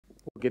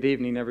Well, good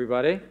evening,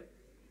 everybody.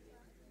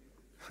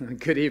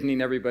 Good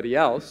evening, everybody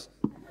else.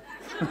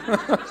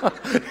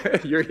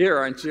 You're here,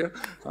 aren't you?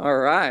 All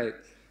right.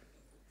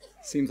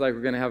 Seems like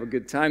we're going to have a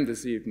good time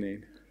this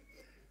evening.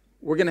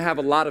 We're going to have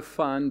a lot of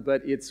fun,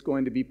 but it's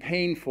going to be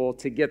painful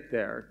to get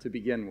there to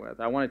begin with.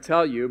 I want to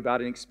tell you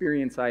about an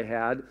experience I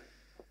had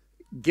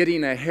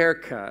getting a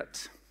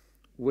haircut,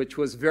 which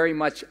was very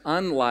much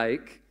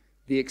unlike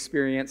the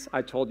experience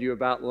I told you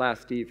about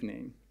last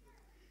evening.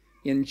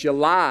 In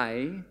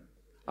July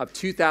of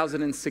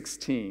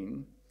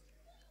 2016,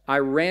 I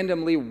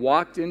randomly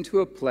walked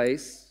into a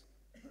place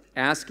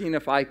asking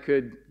if I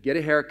could get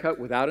a haircut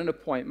without an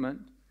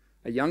appointment.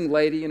 A young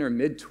lady in her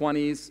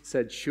mid-20s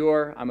said,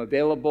 sure, I'm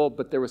available,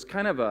 but there was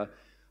kind of a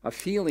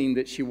feeling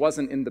that she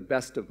wasn't in the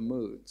best of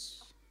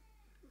moods.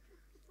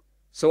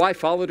 So I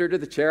followed her to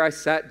the chair. I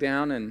sat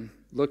down and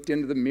looked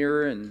into the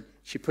mirror, and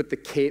she put the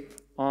cape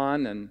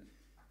on, and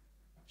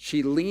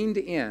she leaned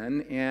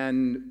in,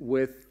 and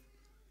with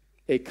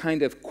a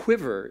kind of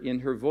quiver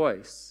in her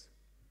voice,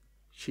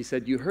 she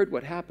said, you heard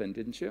what happened,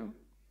 didn't you?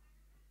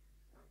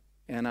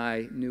 And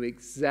I knew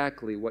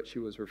exactly what she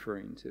was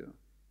referring to.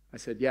 I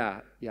said, yeah,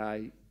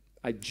 I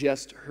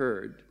just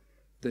heard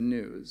the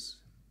news.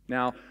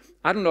 Now,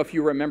 I don't know if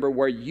you remember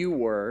where you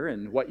were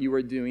and what you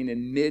were doing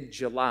in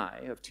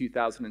mid-July of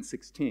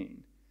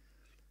 2016,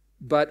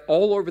 but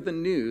all over the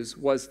news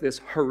was this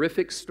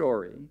horrific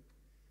story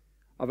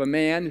of a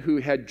man who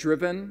had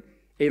driven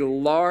a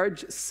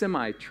large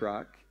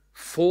semi-truck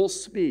full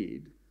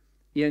speed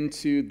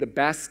into the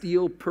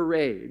Bastille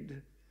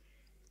Parade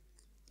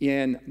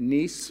in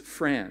Nice,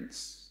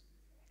 France.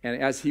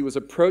 And as he was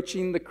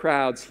approaching the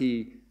crowds,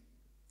 he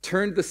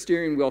turned the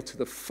steering wheel to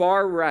the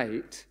far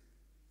right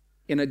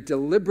in a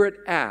deliberate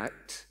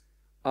act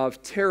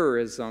of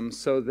terrorism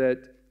so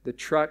that the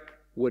truck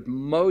would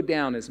mow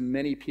down as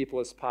many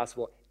people as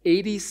possible.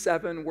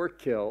 87 were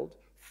killed,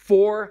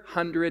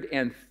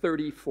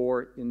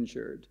 434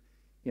 injured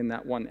in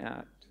that one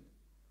act.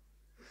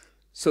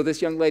 So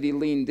this young lady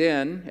leaned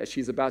in as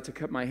she's about to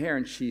cut my hair,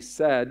 and she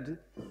said,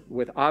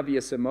 with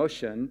obvious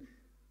emotion,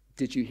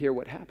 did you hear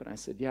what happened? I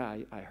said, yeah,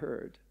 I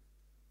heard.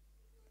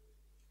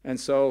 And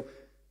so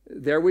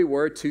there we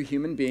were, two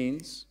human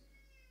beings,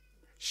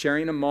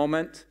 sharing a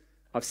moment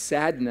of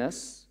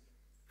sadness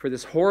for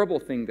this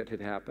horrible thing that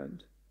had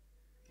happened,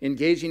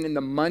 engaging in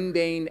the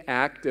mundane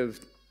act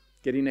of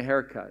getting a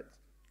haircut,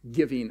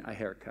 giving a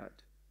haircut.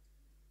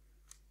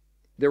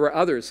 There were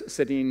others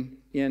sitting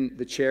in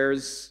the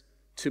chairs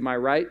to my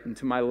right and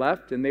to my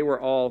left, and they were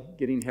all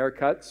getting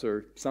haircuts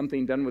or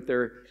something done with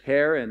their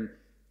hair, and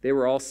they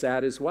were all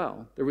sad as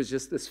well. There was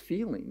just this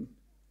feeling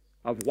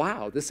of,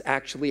 wow, this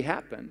actually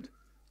happened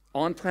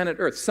on planet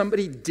Earth.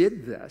 Somebody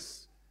did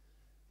this.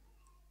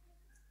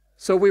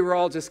 So we were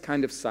all just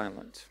kind of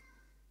silent.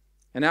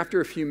 And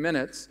after a few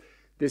minutes,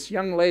 this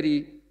young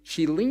lady,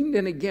 she leaned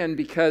in again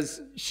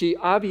because she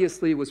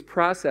obviously was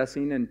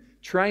processing and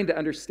trying to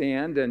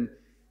understand, and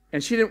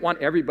she didn't want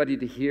everybody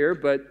to hear,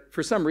 but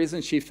for some reason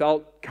she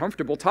felt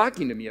comfortable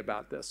talking to me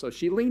about this. So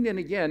she leaned in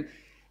again,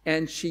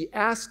 and she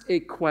asked a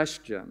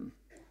question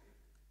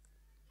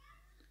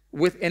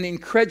with an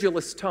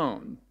incredulous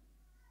tone.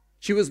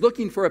 She was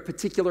looking for a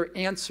particular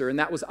answer, and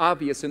that was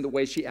obvious in the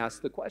way she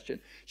asked the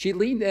question. She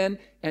leaned in,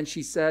 and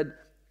she said,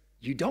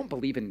 you don't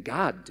believe in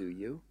God, do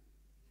you?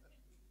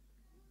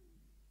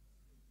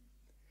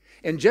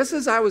 And just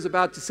as I was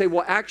about to say,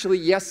 well, actually,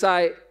 yes,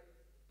 I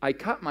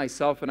cut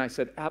myself, and I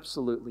said,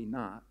 absolutely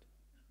not.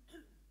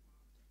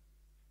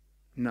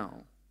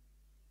 No.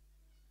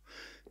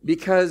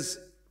 Because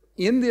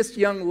in this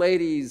young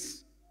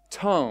lady's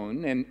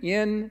tone and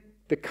in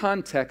the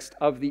context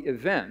of the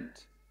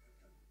event,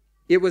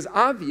 it was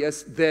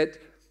obvious that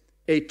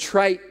a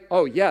trite,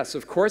 oh yes,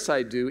 of course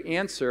I do,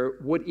 answer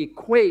would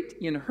equate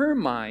in her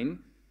mind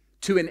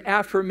to an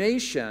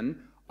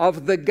affirmation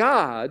of the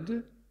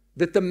God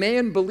that the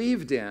man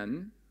believed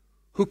in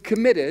who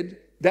committed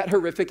that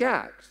horrific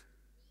act.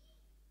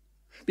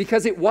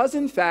 Because it was,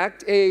 in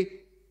fact, a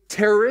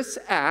terrorist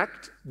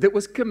act that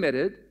was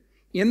committed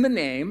in the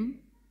name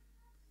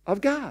of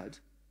God.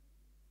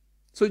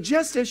 So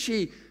just as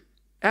she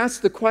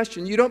asked the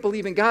question, you don't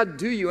believe in God,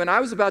 do you? And I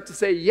was about to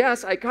say,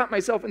 yes, I caught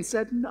myself and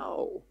said,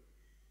 no.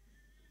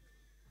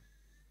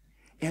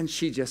 And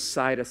she just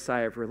sighed a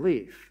sigh of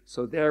relief.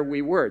 So there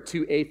we were,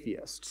 two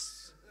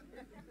atheists,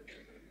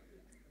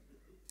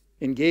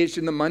 engaged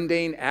in the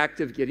mundane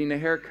act of getting a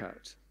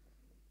haircut.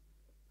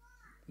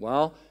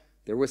 Well,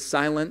 there was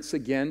silence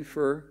again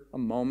for a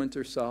moment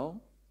or so.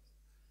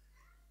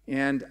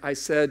 And I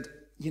said,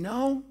 you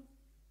know,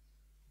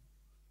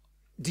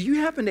 do you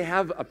happen to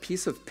have a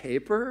piece of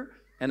paper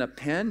and a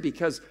pen?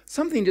 Because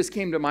something just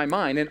came to my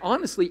mind. And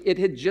honestly, it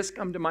had just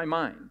come to my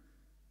mind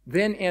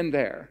then and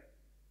there.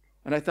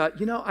 And I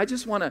thought, you know, I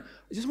just want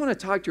to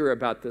talk to her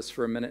about this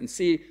for a minute and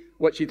see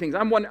what she thinks.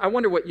 I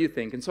wonder what you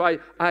think. And so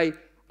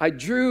I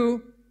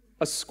drew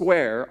a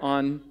square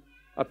on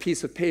a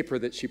piece of paper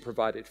that she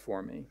provided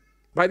for me.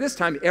 By this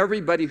time,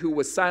 everybody who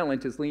was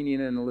silent is leaning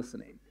in and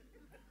listening.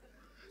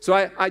 So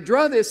I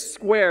draw this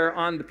square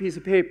on the piece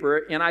of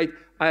paper, and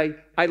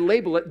I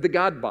label it the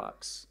God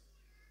box.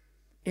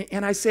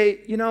 And I say,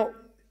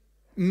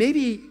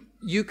 maybe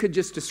you could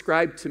just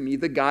describe to me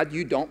the God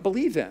you don't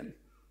believe in.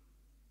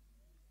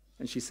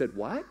 And she said,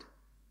 what?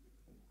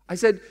 I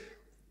said,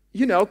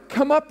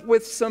 come up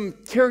with some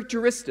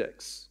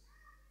characteristics.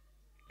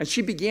 And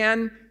she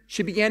began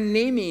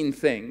naming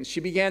things. She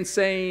began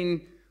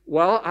saying,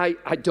 well,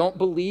 I don't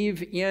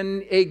believe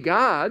in a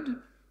God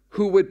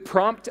who would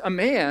prompt a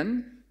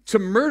man to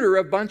murder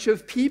a bunch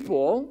of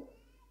people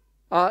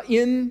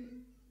in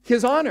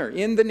his honor,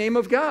 in the name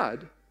of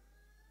God.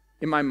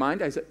 In my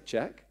mind, I said,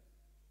 check.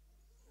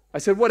 I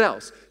said, what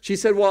else? She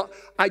said, well,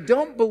 I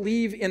don't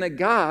believe in a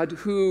God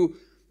who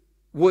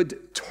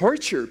would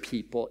torture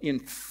people in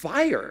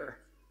fire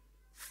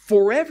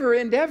forever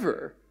and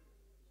ever.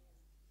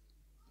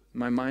 In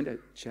my mind, I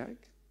check.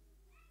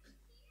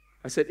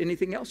 I said,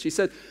 anything else? She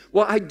said,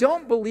 well, I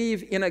don't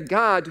believe in a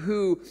God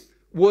who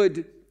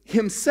would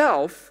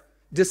himself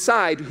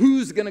decide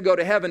who's going to go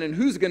to heaven and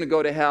who's going to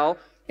go to hell,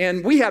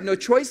 and we have no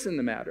choice in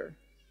the matter.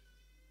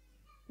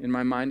 In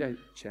my mind, I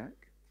check.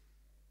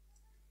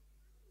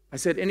 I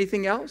said,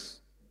 anything else?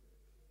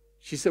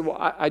 She said, well,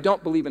 I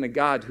don't believe in a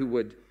God who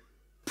would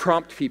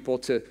prompt people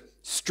to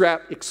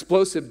strap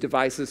explosive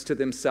devices to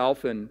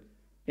themselves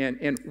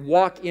and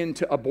walk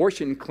into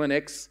abortion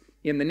clinics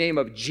in the name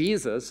of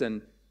Jesus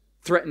and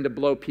threaten to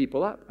blow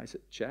people up. I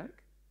said, check.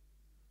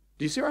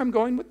 Do you see where I'm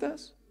going with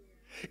this?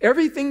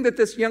 Everything that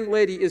this young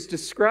lady is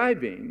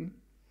describing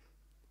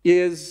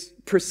is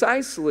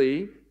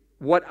precisely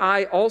what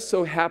I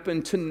also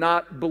happen to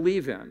not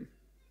believe in.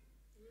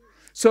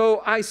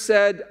 So I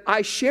said,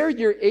 I share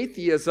your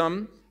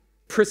atheism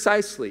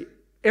precisely.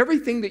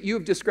 Everything that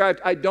you've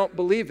described, I don't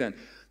believe in.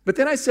 But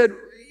then I said,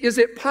 is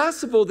it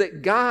possible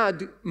that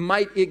God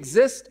might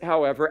exist,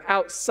 however,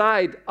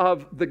 outside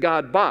of the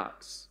God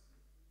box?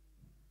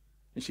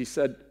 And she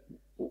said,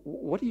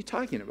 what are you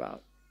talking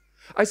about?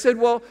 I said,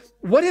 well,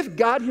 what if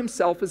God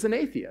himself is an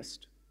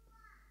atheist?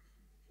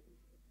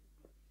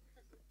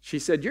 She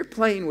said, you're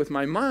playing with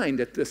my mind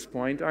at this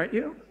point, aren't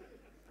you?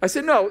 I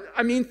said, no,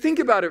 think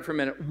about it for a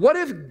minute. What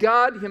if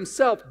God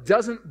himself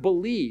doesn't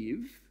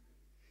believe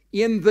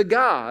in the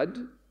God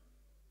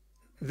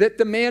that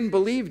the man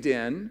believed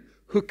in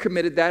who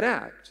committed that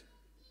act?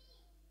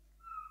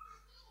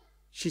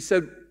 She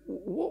said,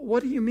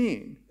 what do you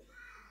mean?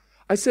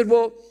 I said,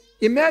 well,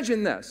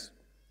 imagine this.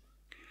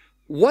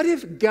 What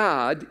if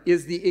God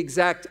is the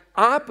exact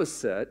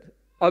opposite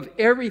of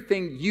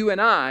everything you and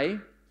I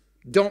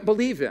don't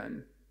believe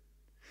in?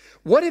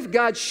 What if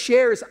God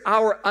shares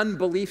our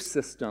unbelief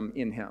system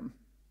in him?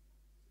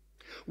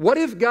 What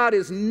if God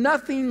is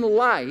nothing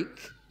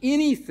like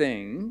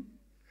anything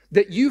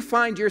that you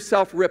find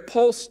yourself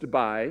repulsed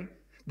by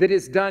that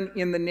is done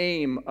in the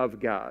name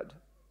of God?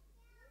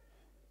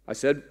 I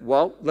said,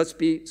 well, let's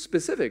be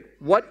specific.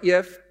 What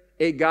if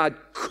a God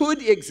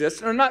could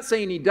exist? And I'm not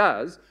saying he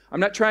does.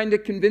 I'm not trying to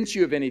convince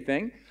you of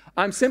anything.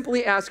 I'm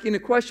simply asking a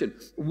question.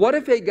 What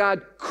if a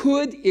God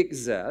could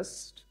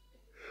exist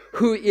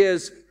who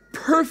is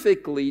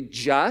perfectly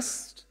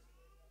just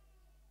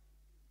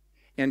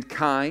and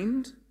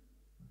kind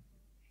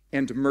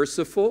and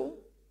merciful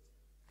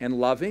and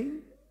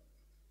loving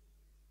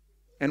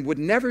and would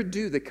never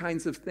do the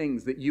kinds of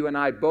things that you and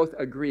I both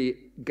agree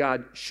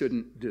God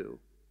shouldn't do?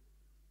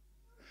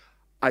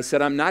 I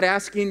said, I'm not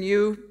asking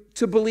you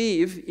to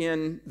believe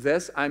in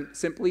this. I'm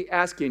simply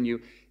asking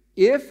you,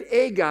 if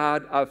a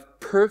God of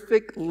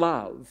perfect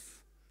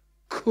love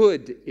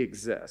could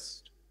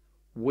exist,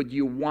 would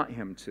you want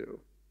him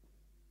to?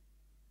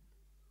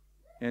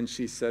 And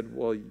she said,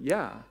 well,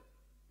 yeah.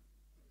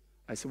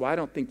 I said, well, I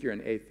don't think you're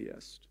an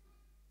atheist.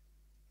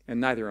 And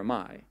neither am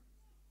I.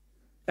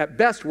 At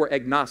best, we're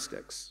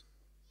agnostics.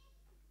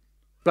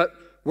 But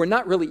we're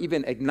not really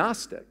even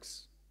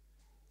agnostics,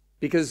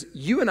 because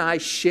you and I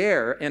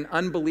share an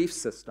unbelief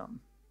system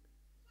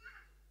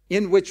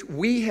in which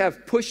we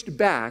have pushed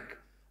back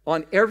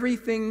on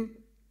everything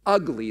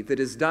ugly that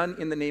is done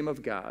in the name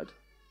of God.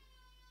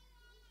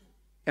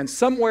 And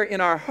somewhere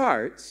in our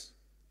hearts,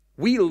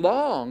 we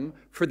long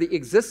for the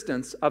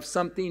existence of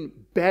something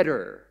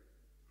better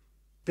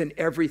than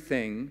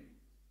everything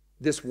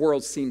this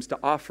world seems to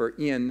offer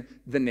in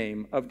the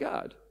name of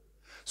God.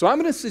 So I'm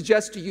going to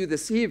suggest to you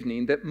this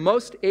evening that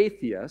most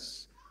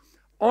atheists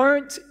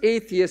aren't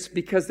atheists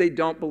because they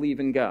don't believe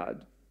in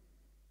God.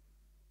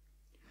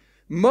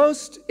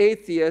 Most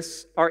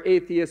atheists are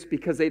atheists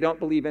because they don't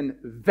believe in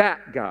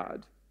that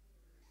God.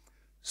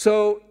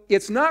 So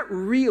it's not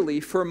really,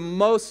 for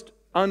most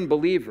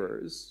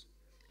unbelievers,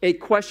 a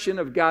question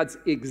of God's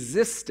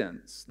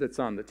existence that's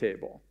on the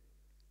table.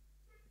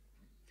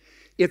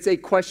 It's a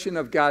question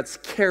of God's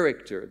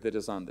character that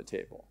is on the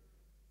table.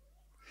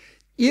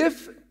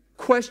 If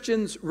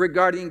questions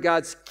regarding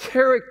God's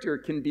character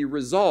can be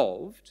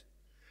resolved,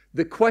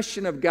 the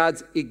question of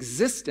God's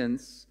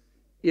existence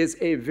is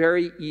a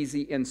very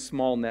easy and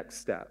small next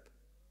step.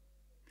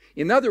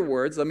 In other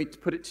words, let me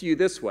put it to you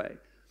this way.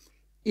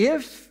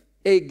 If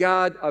a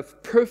God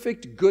of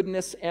perfect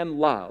goodness and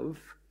love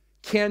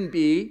can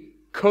be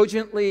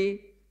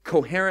cogently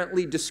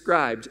coherently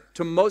described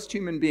to most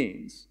human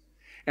beings,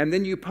 and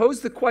then you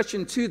pose the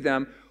question to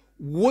them,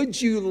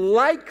 would you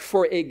like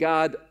for a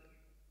God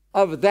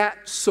of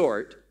that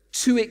sort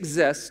to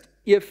exist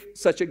if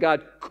such a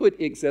God could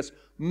exist?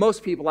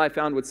 Most people I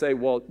found would say,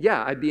 well,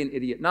 yeah, I'd be an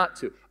idiot not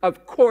to.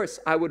 Of course,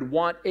 I would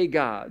want a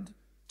God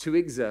to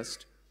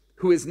exist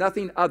who is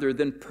nothing other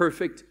than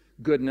perfect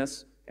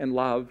goodness and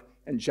love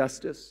and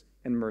justice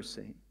and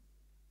mercy.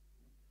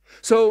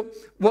 So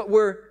what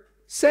we're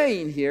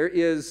saying here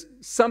is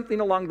something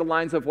along the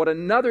lines of what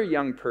another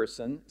young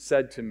person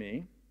said to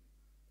me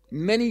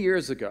many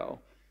years ago.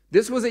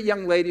 This was a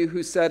young lady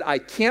who said, I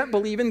can't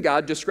believe in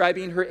God,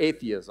 describing her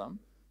atheism.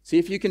 See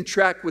if you can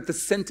track with the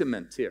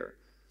sentiment here.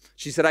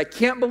 She said, I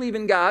can't believe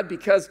in God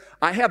because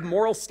I have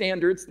moral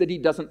standards that he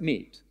doesn't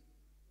meet.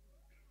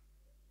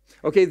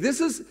 Okay, this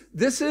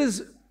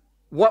is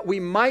what we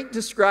might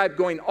describe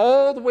going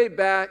all the way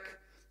back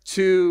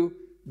to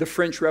the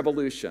French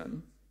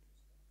Revolution.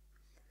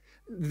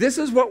 This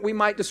is what we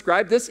might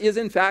describe. This is,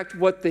 in fact,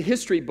 what the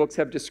history books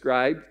have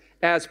described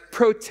as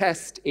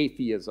protest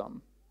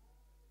atheism.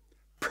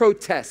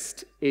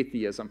 Protest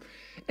atheism.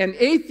 An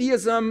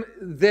atheism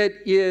that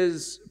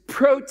is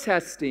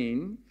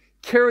protesting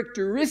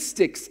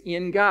characteristics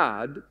in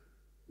God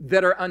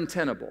that are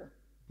untenable,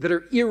 that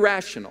are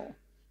irrational.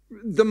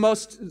 The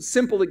most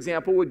simple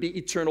example would be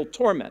eternal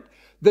torment.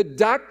 The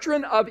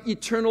doctrine of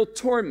eternal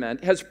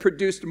torment has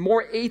produced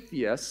more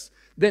atheists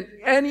than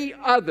any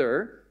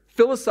other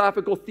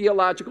philosophical,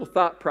 theological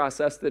thought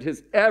process that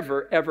has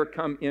ever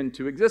come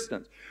into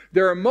existence.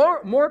 There are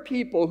more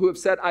people who have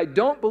said, I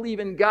don't believe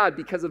in God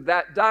because of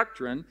that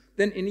doctrine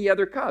than any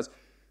other cause.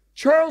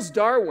 Charles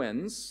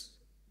Darwin's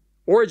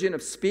Origin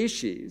of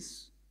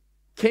Species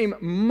came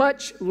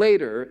much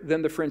later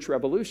than the French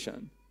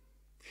Revolution.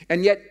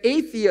 And yet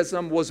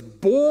atheism was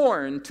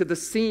born to the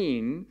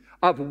scene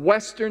of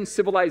Western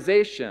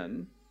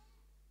civilization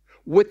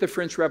with the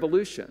French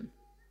Revolution.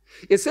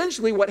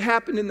 Essentially, what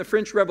happened in the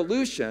French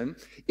Revolution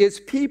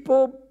is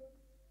people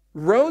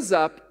rose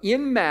up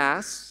en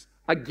masse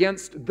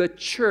against the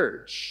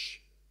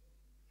church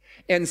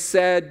and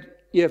said,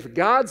 if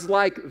God's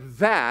like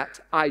that,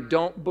 I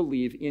don't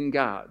believe in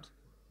God.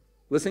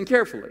 Listen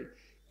carefully.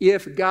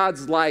 If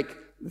God's like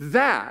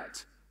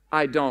that,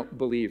 I don't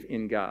believe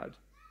in God.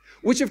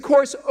 Which, of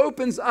course,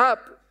 opens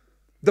up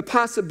the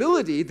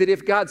possibility that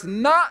if God's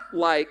not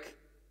like,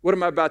 what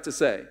am I about to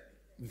say?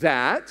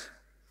 That,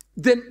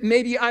 then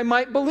maybe I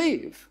might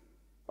believe.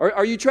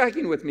 Are you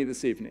tracking with me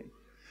this evening?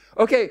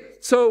 Okay,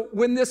 so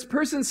when this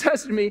person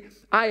says to me,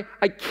 I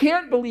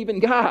can't believe in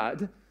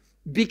God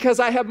because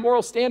I have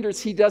moral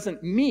standards he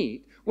doesn't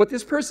meet, what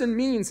this person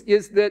means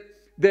is that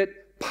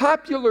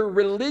popular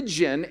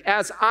religion,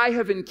 as I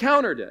have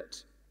encountered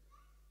it,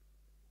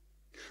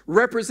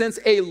 represents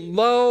a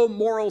low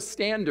moral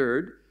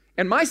standard,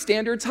 and my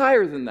standard's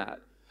higher than that.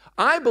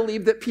 I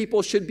believe that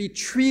people should be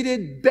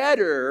treated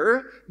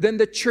better than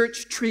the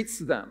church treats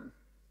them.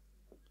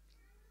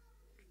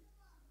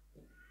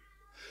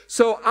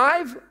 So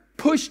I've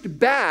pushed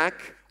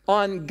back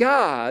on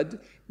God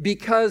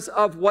because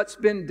of what's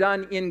been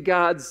done in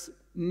God's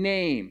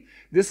name.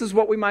 This is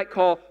what we might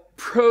call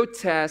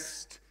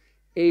protest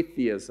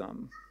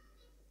atheism.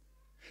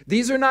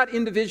 These are not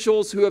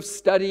individuals who have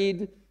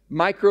studied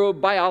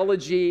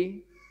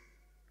microbiology.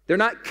 They're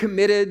not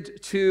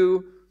committed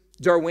to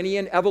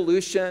Darwinian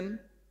evolution.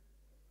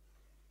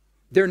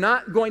 They're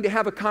not going to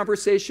have a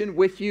conversation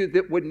with you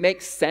that would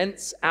make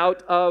sense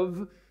out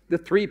of the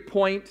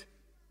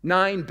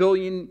 3.9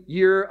 billion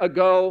year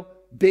ago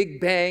Big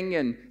Bang,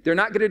 and they're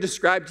not going to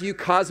describe to you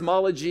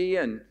cosmology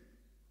and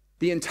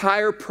the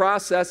entire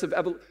process of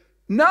evolution.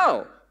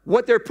 No,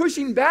 what they're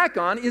pushing back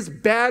on is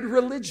bad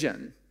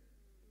religion.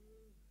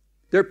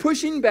 They're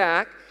pushing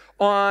back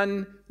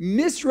on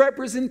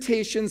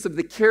misrepresentations of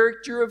the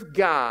character of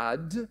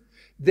God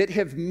that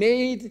have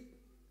made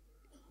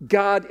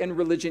God and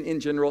religion in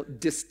general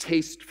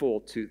distasteful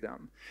to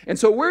them. And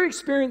so we're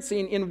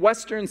experiencing in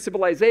Western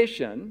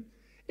civilization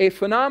a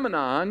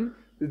phenomenon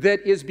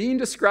that is being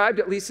described,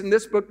 at least in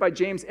this book by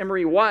James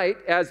Emery White,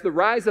 as the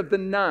rise of the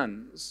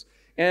nuns.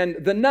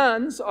 And the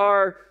nuns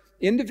are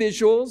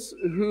individuals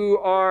who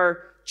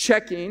are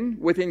checking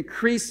with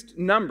increased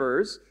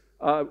numbers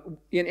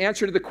in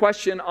answer to the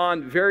question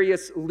on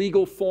various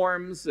legal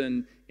forms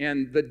and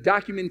the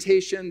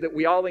documentation that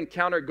we all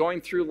encounter going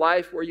through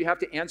life where you have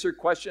to answer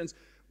questions.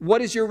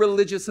 What is your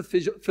religious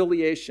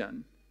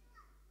affiliation?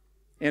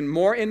 And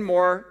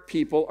more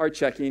people are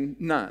checking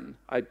none.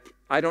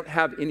 I don't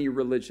have any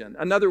religion.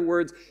 In other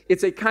words,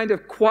 it's a kind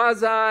of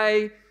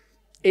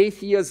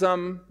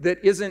quasi-atheism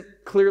that isn't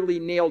clearly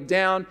nailed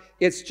down.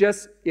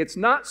 It's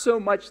not so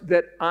much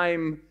that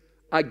I'm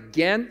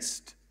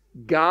against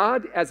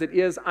God as it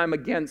is I'm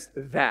against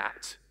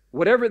that.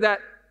 Whatever that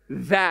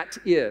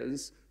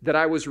is that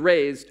I was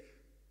raised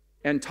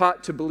and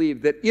taught to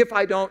believe, that if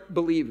I don't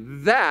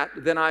believe that,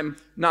 then I'm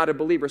not a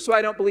believer. So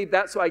I don't believe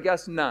that, so I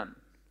guess none.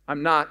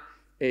 I'm not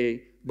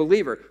a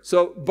believer.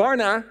 So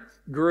Barna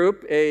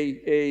Group,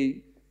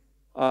 a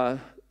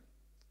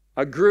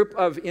a group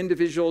of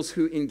individuals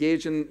who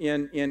engage in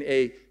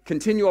a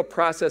continual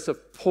process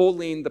of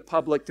polling the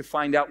public to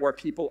find out where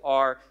people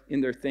are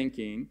in their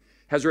thinking,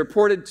 has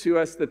reported to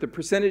us that the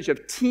percentage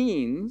of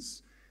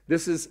teens,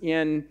 this is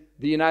in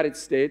the United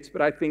States,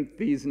 but I think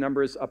these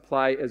numbers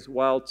apply as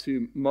well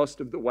to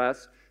most of the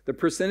West, the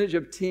percentage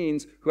of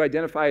teens who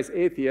identify as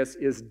atheists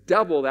is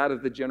double that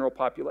of the general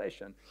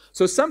population.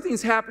 So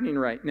something's happening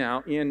right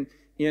now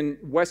in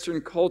Western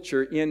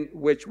culture in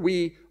which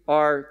we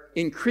are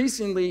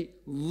increasingly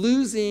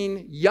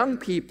losing young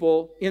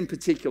people in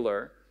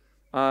particular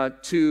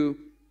to,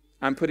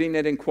 I'm putting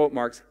it in quote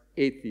marks,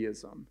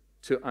 atheism,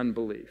 to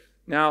unbelief.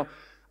 Now,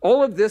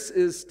 all of this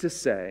is to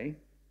say,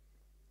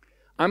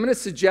 I'm going to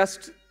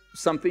suggest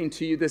something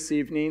to you this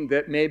evening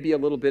that may be a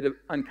little bit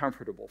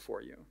uncomfortable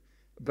for you.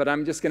 But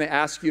I'm just going to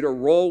ask you to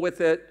roll with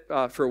it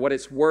for what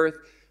it's worth.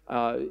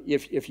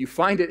 If you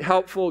find it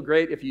helpful,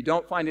 great. If you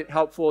don't find it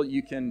helpful,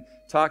 you can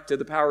talk to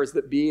the powers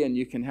that be, and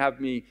you can have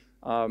me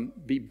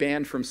be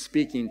banned from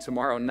speaking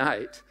tomorrow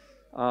night.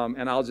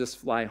 And I'll just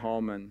fly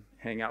home and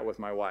hang out with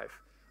my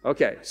wife.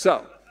 Okay,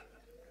 so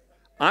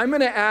I'm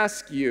going to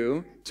ask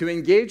you to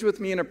engage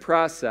with me in a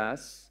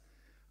process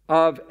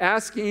of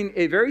asking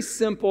a very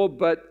simple,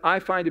 but I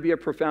find to be a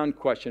profound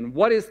question.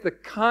 What is the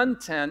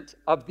content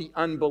of the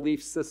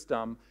unbelief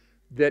system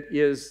that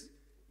is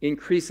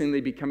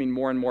increasingly becoming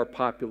more and more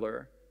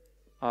popular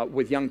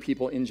with young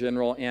people in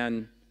general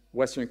and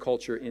Western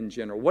culture in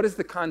general? What is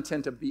the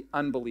content of the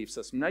unbelief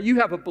system? Now, you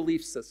have a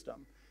belief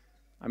system.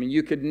 I mean,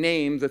 you could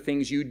name the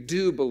things you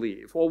do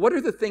believe. Well, what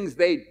are the things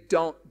they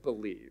don't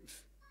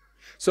believe?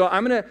 So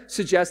I'm going to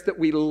suggest that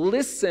we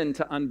listen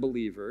to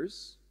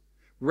unbelievers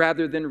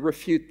rather than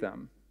refute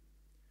them.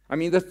 I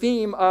mean, the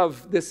theme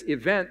of this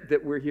event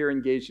that we're here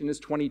engaged in is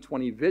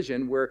 2020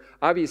 vision. We're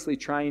obviously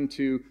trying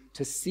to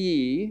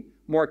see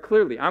more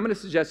clearly. I'm going to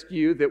suggest to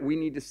you that we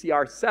need to see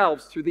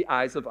ourselves through the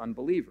eyes of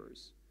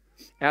unbelievers.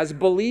 As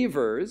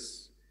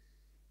believers,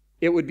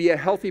 it would be a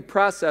healthy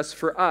process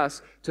for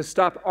us to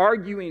stop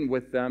arguing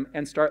with them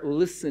and start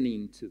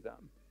listening to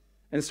them.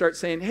 And start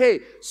saying, hey,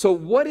 so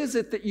what is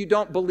it that you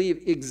don't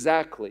believe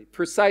exactly,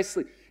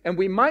 precisely? And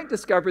we might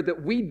discover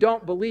that we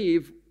don't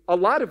believe a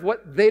lot of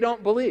what they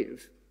don't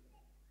believe.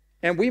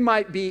 And we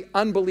might be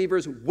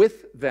unbelievers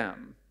with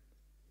them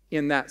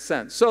in that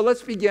sense. So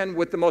let's begin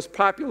with the most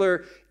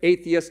popular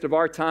atheist of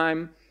our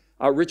time,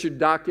 Richard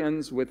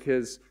Dawkins, with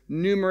his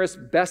numerous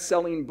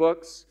best-selling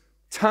books.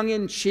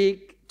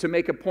 Tongue-in-cheek, to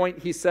make a point,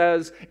 he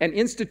says, an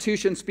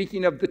institution,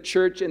 speaking of the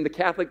church and the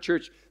Catholic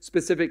Church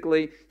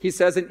specifically, he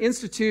says, an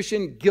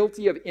institution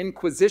guilty of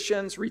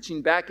inquisitions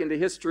reaching back into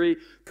history,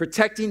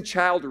 protecting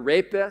child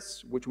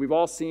rapists, which we've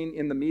all seen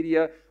in the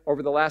media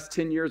over the last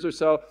 10 years or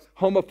so,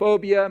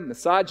 homophobia,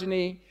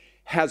 misogyny,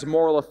 has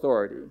moral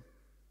authority.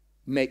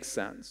 Makes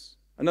sense.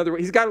 In other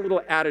words, he's got a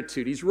little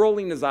attitude. He's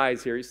rolling his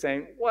eyes here. He's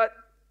saying, what?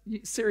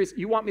 Seriously,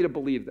 you want me to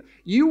believe that?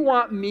 You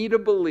want me to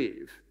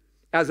believe,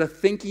 as a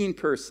thinking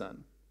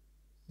person,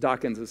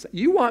 Dawkins is saying,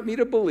 you want me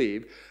to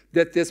believe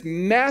that this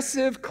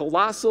massive,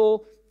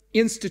 colossal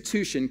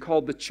institution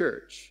called the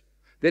church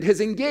that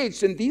has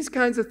engaged in these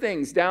kinds of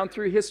things down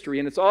through history,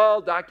 and it's all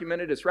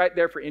documented, it's right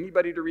there for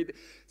anybody to read,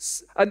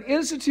 an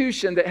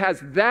institution that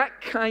has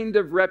that kind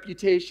of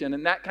reputation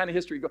and that kind of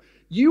history,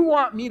 you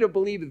want me to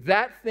believe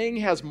that thing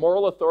has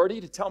moral authority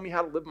to tell me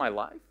how to live my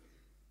life?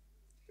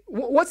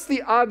 What's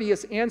the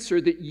obvious answer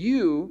that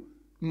you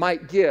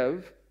might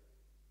give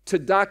to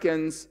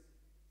Dawkins'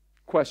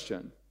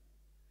 question?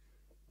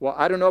 Well,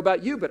 I don't know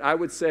about you, but I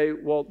would say,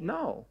 well,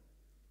 no.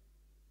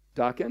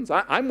 Dawkins,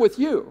 I'm with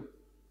you.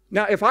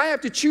 Now, if I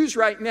have to choose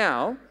right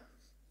now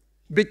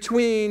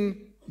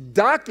between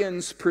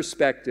Dawkins'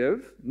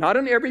 perspective, not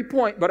on every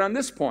point, but on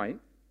this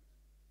point,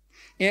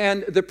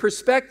 and the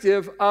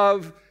perspective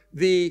of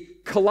the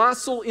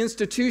colossal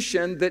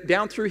institution that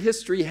down through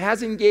history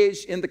has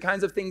engaged in the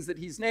kinds of things that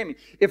he's naming.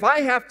 If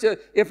I have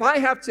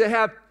to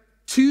have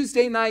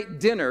Tuesday night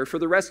dinner for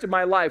the rest of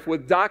my life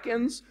with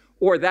Dawkins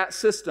or that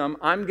system,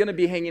 I'm going to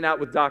be hanging out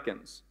with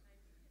Dawkins.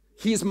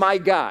 He's my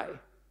guy,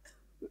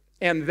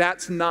 and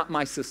that's not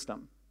my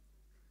system.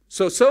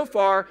 So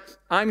far,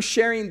 I'm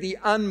sharing the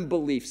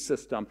unbelief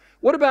system.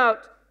 What about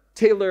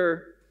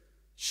Taylor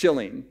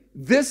Schilling?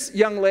 This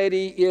young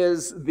lady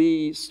is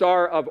the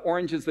star of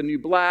Orange is the New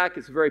Black.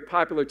 It's a very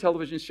popular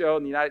television show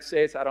in the United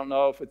States. I don't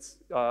know if it's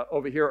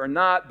over here or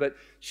not, but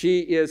she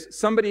is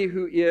somebody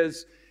who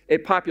is a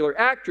popular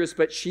actress,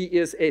 but she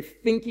is a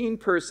thinking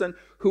person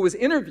who was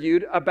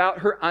interviewed about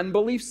her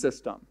unbelief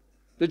system.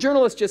 The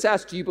journalist just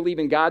asked, do you believe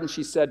in God? And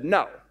she said,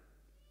 no.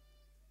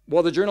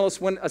 Well, the journalist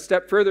went a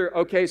step further.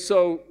 Okay,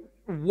 so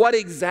what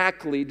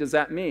exactly does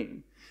that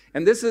mean?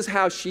 And this is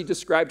how she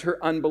described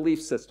her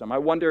unbelief system. I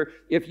wonder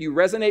if you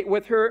resonate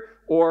with her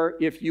or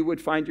if you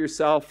would find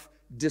yourself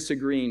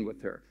disagreeing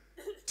with her.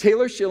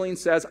 Taylor Schilling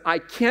says, I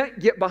can't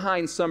get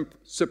behind some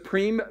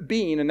supreme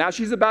being, and now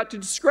she's about to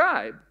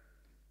describe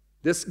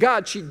this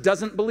God she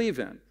doesn't believe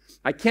in.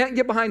 I can't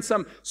get behind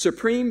some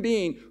supreme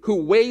being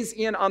who weighs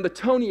in on the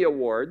Tony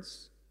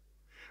Awards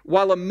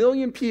while 1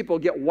 million people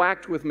get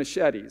whacked with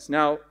machetes.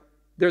 Now,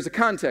 there's a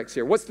context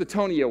here. What's the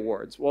Tony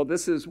Awards? Well,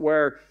 this is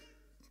where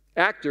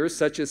actors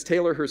such as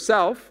Taylor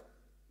herself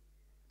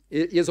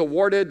is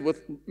awarded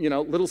with,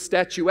 little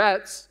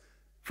statuettes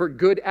for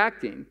good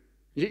acting.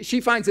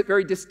 She finds it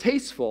very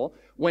distasteful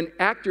when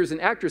actors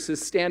and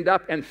actresses stand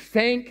up and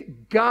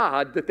thank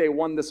God that they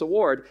won this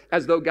award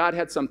as though God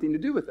had something to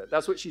do with it.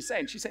 That's what she's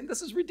saying. She's saying,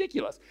 this is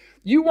ridiculous.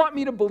 You want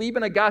me to believe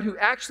in a God who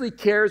actually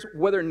cares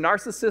whether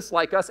narcissists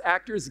like us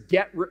actors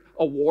get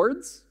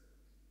awards?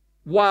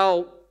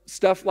 While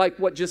stuff like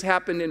what just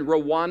happened in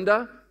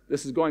Rwanda,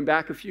 this is going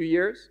back a few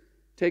years,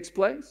 takes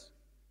place?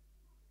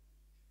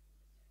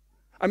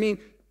 I mean,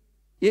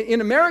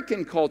 in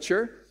American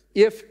culture,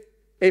 if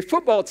a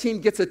football team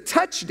gets a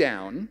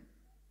touchdown,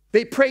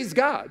 they praise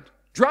God,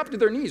 drop to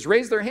their knees,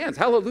 raise their hands,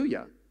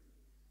 hallelujah.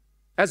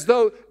 As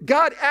though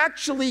God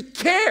actually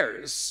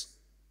cares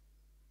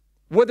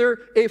whether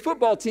a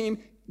football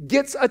team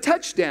gets a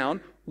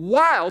touchdown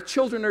while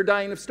children are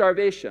dying of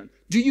starvation.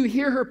 Do you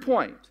hear her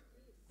point?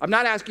 I'm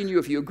not asking you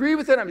if you agree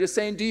with it. I'm just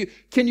saying,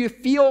 can you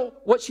feel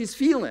what she's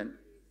feeling?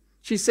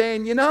 She's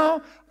saying,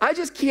 I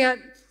just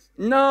can't,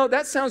 no,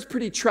 that sounds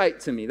pretty trite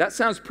to me. That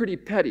sounds pretty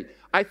petty.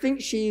 I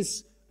think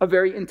she's a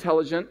very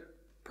intelligent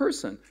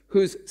person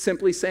who's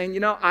simply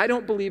saying, I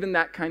don't believe in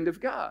that kind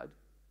of God.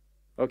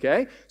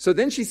 Okay? So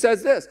then she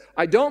says this,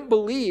 I don't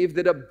believe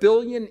that 1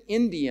 billion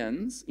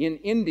Indians in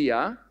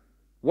India,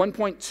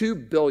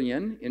 1.2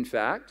 billion, in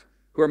fact,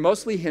 who are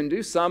mostly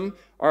Hindu, some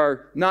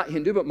are not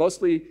Hindu, but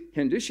mostly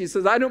Hindu. She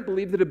says, I don't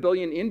believe that 1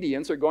 billion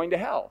Indians are going to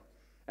hell.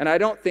 And I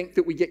don't think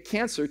that we get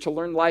cancer to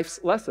learn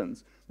life's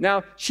lessons.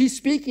 Now, she's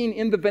speaking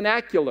in the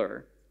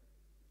vernacular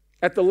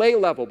at the lay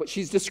level, but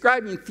she's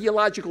describing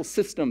theological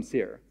systems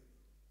here.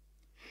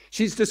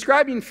 She's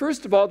describing,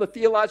 first of all, the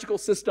theological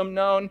system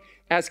known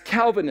as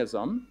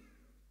Calvinism,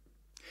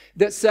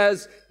 that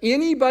says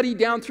anybody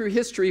down through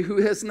history who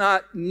has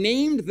not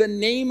named the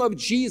name of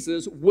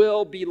Jesus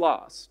will be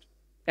lost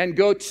and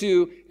go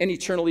to an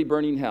eternally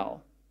burning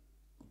hell.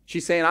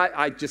 She's saying,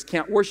 I just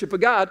can't worship a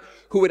God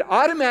who would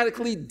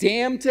automatically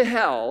damn to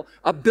hell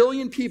 1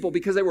 billion people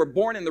because they were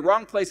born in the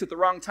wrong place at the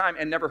wrong time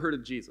and never heard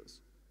of Jesus.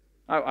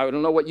 I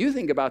don't know what you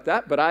think about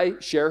that, but I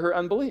share her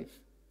unbelief.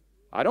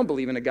 I don't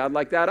believe in a God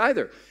like that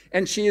either.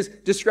 And she is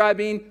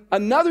describing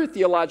another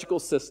theological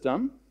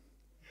system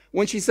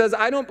when she says,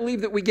 I don't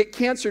believe that we get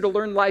cancer to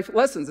learn life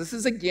lessons. This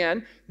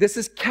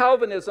is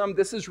Calvinism.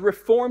 This is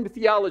Reformed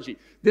theology.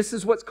 This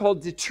is what's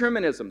called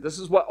determinism. This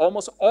is what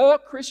almost all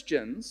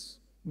Christians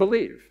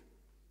believe.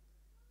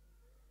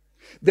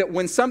 That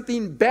when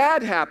something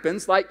bad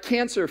happens, like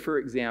cancer, for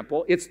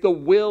example, it's the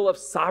will of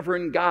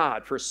sovereign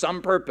God for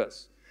some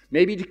purpose.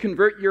 Maybe to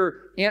convert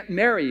your Aunt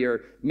Mary, or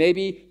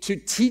maybe to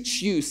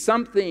teach you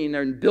something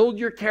and build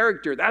your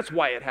character. That's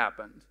why it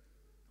happened.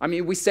 I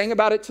mean, we sang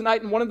about it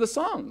tonight in one of the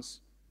songs.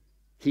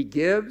 He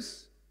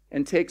gives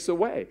and takes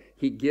away.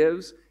 He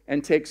gives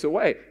and takes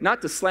away.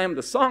 Not to slam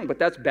the song, but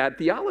that's bad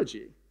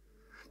theology.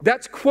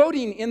 That's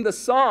quoting in the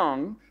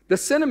song the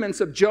sentiments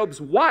of Job's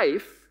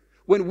wife,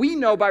 when we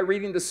know by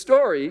reading the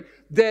story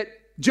that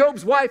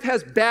Job's wife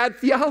has bad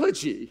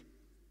theology.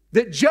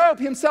 That Job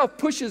himself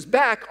pushes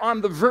back on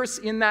the verse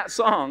in that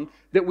song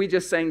that we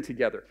just sang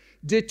together.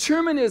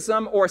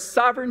 Determinism or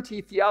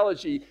sovereignty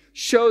theology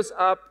shows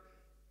up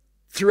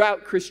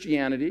throughout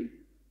Christianity,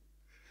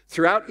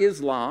 throughout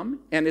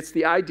Islam, and it's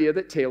the idea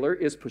that Taylor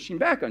is pushing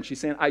back on. She's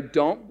saying, I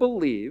don't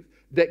believe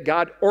that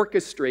God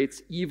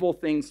orchestrates evil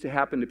things to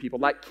happen to people,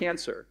 like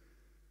cancer.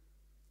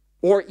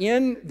 Or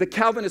in the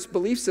Calvinist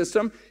belief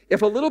system,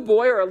 if a little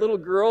boy or a little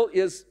girl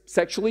is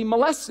sexually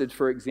molested,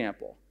 for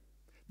example,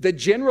 the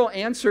general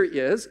answer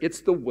is it's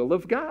the will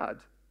of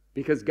God,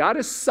 because God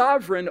is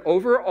sovereign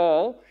over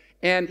all.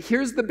 And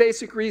here's the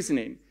basic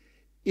reasoning.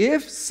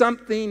 If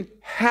something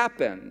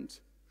happened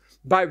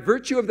by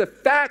virtue of the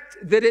fact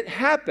that it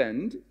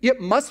happened, it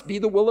must be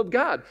the will of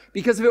God.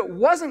 Because if it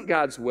wasn't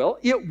God's will,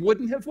 it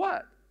wouldn't have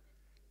what?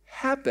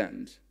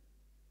 Happened.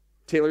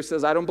 Taylor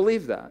says, I don't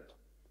believe that.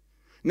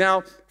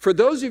 Now, for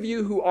those of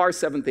you who are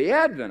Seventh-day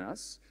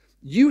Adventists,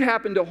 you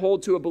happen to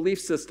hold to a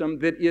belief system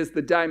that is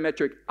the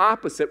diametric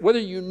opposite. Whether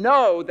you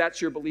know that's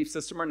your belief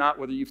system or not,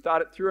 whether you've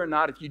thought it through or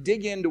not, if you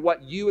dig into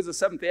what you as a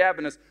Seventh-day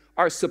Adventist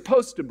are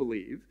supposed to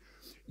believe,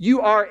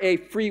 you are a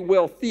free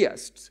will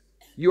theist.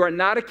 You are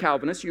not a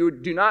Calvinist. You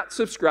do not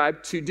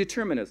subscribe to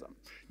determinism.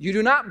 You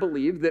do not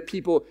believe that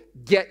people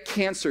get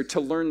cancer to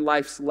learn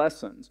life's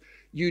lessons.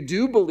 You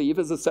do believe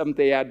as a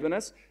Seventh-day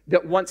Adventist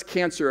that once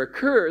cancer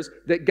occurs,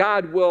 that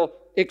God will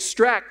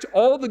extract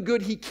all the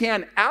good he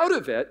can out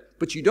of it,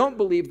 but you don't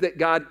believe that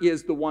God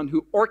is the one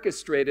who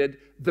orchestrated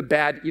the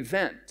bad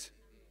event.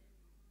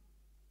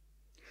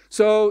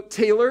 So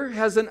Taylor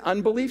has an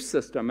unbelief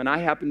system, and I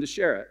happen to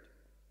share it.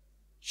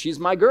 She's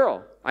my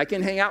girl. I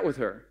can hang out with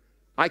her.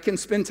 I can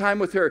spend time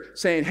with her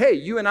saying, hey,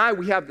 you and I,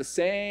 we have the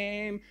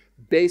same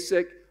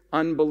basic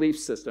unbelief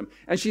system.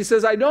 And she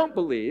says, I don't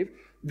believe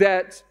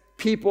that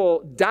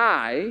people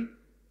die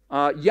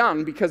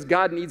young because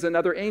God needs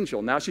another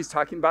angel. Now she's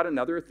talking about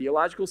another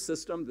theological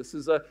system. This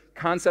is a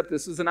concept.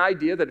 This is an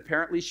idea that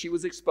apparently she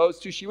was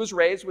exposed to. She was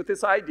raised with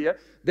this idea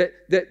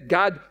that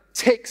God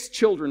takes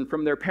children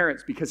from their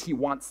parents because he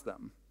wants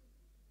them.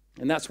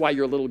 And that's why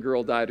your little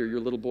girl died or your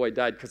little boy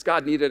died, because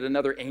God needed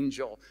another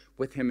angel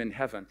with him in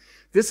heaven.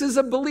 This is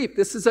a belief.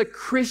 This is a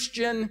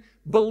Christian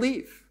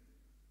belief.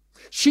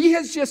 She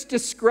has just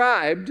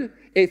described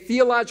a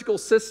theological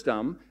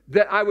system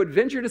that I would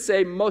venture to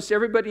say most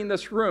everybody in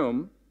this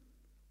room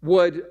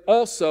would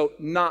also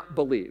not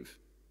believe.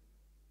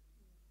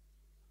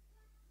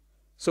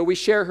 So we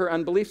share her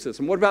unbelief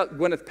system. What about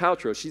Gwyneth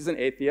Paltrow? She's an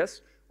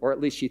atheist, or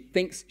at least she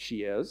thinks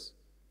she is.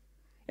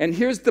 And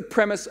here's the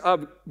premise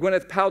of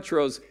Gwyneth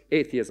Paltrow's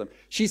atheism.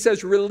 She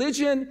says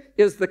religion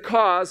is the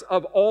cause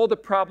of all the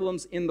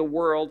problems in the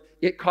world.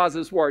 It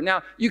causes war.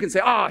 Now, you can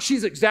say,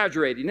 she's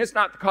exaggerating. It's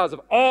not the cause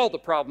of all the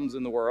problems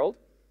in the world.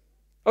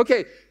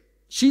 Okay,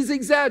 she's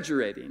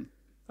exaggerating.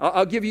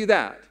 I'll give you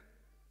that.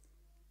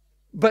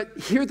 But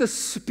hear the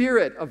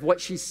spirit of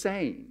what she's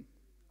saying,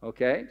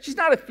 okay? She's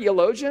not a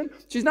theologian.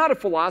 She's not a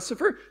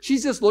philosopher.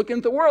 She's just looking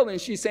at the world, and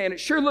she's saying, it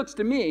sure looks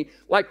to me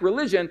like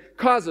religion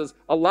causes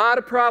a lot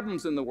of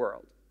problems in the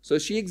world. So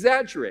she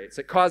exaggerates.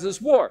 It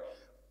causes war.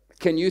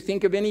 Can you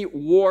think of any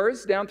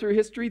wars down through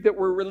history that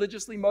were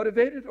religiously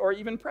motivated, or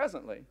even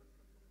presently?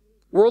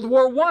 World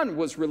War I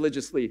was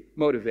religiously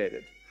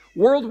motivated.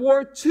 World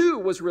War II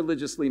was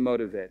religiously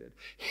motivated.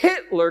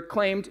 Hitler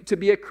claimed to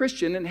be a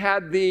Christian and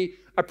had the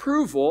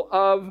approval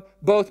of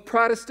both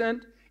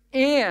Protestant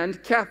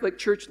and Catholic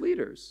church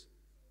leaders.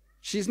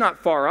 She's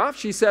not far off.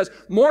 She says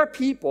more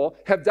people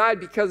have died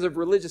because of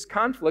religious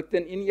conflict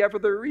than any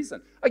other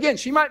reason. Again,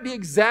 she might be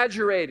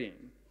exaggerating.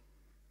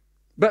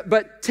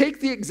 But take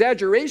the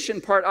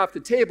exaggeration part off the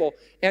table,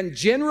 and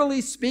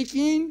generally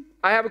speaking,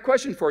 I have a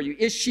question for you.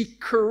 Is she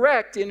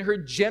correct in her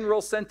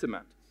general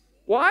sentiment?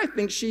 Well, I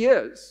think she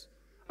is.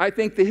 I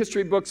think the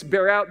history books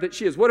bear out that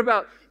she is. What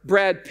about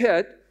Brad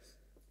Pitt,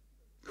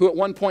 who at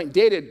one point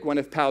dated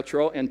Gwyneth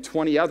Paltrow and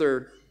 20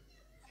 other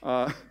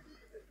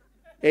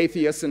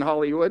atheists in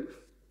Hollywood?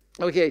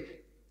 Okay,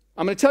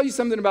 I'm going to tell you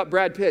something about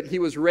Brad Pitt. He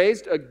was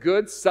raised a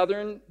good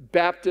Southern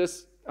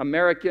Baptist,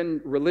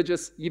 American,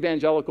 religious,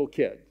 evangelical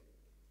kid.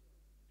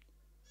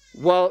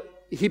 Well,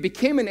 he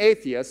became an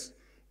atheist.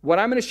 What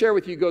I'm going to share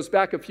with you goes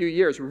back a few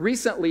years.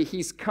 Recently,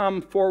 he's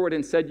come forward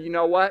and said, you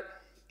know what?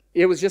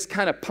 It was just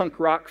kind of punk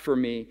rock for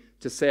me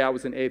to say I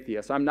was an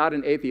atheist. I'm not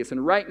an atheist.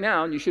 And right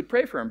now, and you should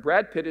pray for him,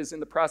 Brad Pitt is in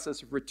the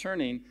process of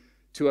returning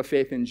to a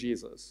faith in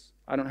Jesus.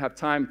 I don't have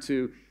time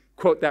to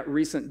quote that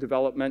recent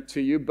development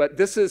to you, but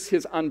this is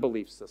his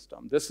unbelief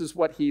system. This is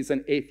what he's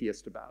an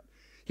atheist about.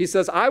 He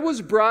says, I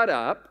was brought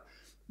up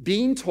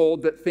being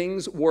told that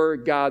things were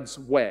God's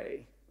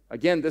way.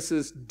 Again, this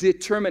is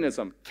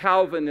determinism,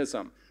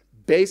 Calvinism,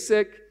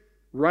 basic,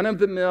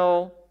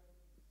 run-of-the-mill,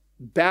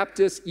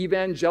 Baptist,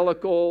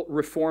 evangelical,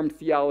 Reformed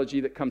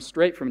theology that comes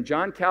straight from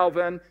John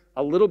Calvin,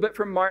 a little bit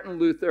from Martin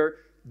Luther.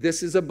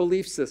 This is a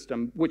belief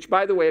system, which,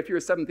 by the way, if you're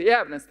a Seventh-day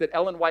Adventist, that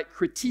Ellen White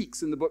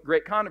critiques in the book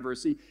Great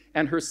Controversy,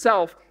 and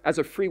herself, as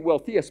a free will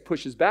theist,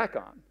 pushes back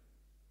on.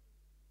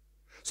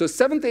 So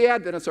Seventh-day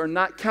Adventists are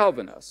not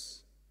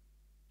Calvinists,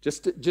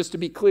 just to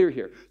be clear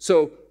here.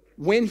 So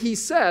when he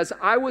says,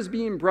 I was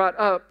being brought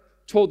up,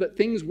 told that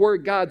things were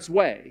God's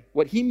way,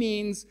 what he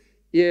means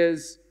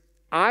is,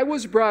 I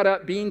was brought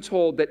up being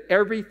told that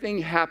everything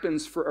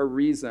happens for a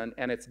reason,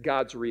 and it's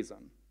God's reason.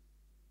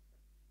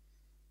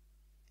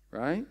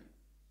 Right?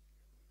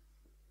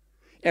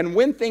 And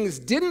when things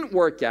didn't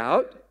work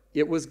out,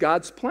 it was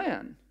God's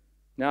plan.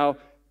 Now,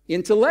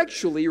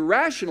 intellectually,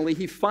 rationally,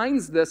 he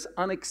finds this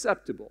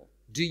unacceptable.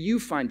 Do you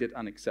find it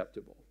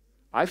unacceptable?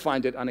 I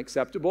find it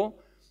unacceptable.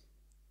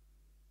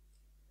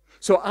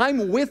 So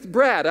I'm with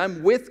Brad,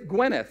 I'm with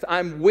Gwyneth,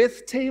 I'm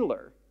with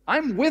Taylor,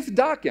 I'm with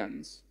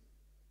Dawkins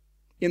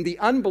in the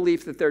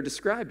unbelief that they're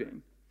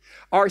describing.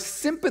 Our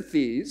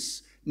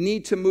sympathies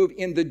need to move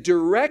in the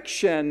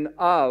direction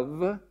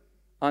of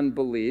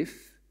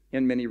unbelief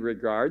in many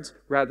regards,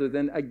 rather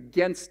than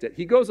against it.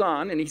 He goes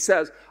on and he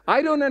says,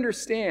 I don't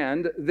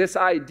understand this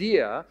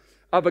idea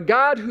of a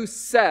God who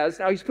says,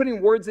 now he's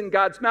putting words in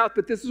God's mouth,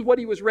 but this is what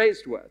he was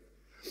raised with.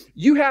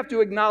 You have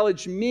to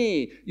acknowledge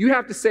me. You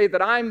have to say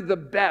that I'm the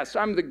best,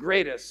 I'm the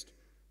greatest,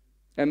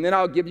 and then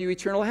I'll give you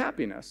eternal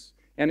happiness.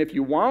 And if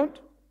you won't,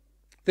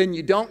 then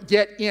you don't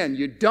get in.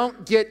 You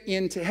don't get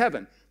into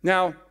heaven.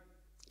 Now,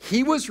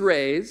 he was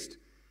raised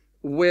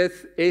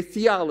with a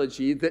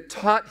theology that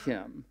taught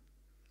him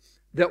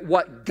that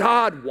what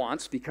God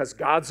wants, because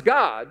God's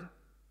God,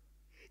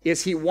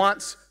 is he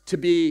wants to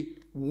be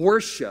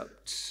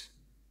worshiped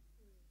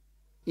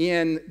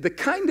in the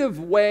kind of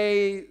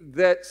way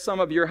that some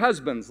of your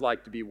husbands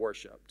like to be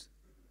worshiped,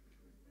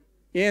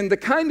 in the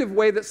kind of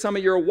way that some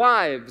of your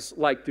wives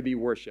like to be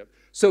worshiped.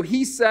 So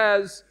he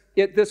says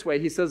it this way.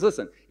 He says,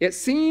 listen, it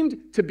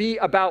seemed to be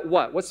about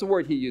what? What's the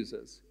word he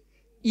uses?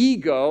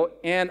 Ego.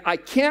 And I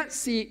can't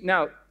see,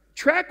 now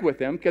track with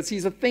him because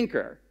he's a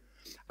thinker.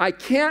 I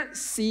can't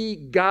see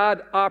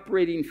God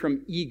operating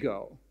from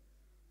ego.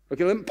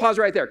 Okay, let me pause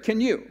right there.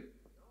 Can you?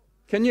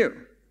 Can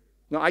you?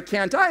 No, I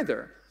can't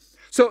either.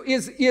 So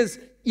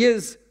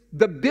is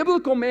the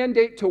biblical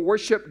mandate to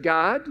worship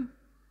God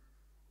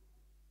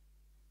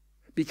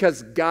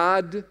because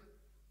God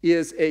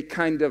is a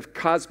kind of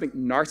cosmic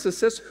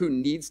narcissist who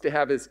needs to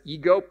have his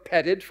ego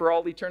petted for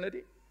all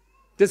eternity?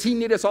 Does he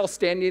need us all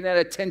standing at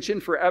attention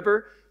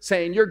forever,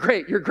 saying, you're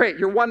great,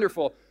 you're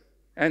wonderful,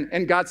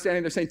 and God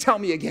standing there saying, tell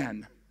me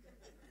again,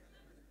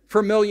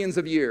 for millions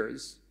of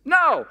years?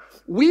 No,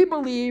 we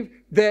believe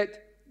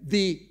that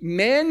the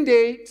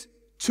mandate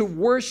to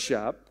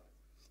worship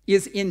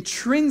is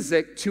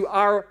intrinsic to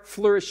our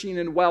flourishing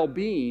and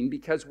well-being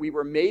because we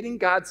were made in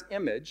God's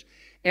image,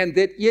 and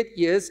that it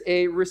is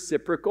a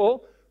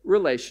reciprocal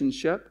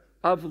relationship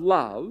of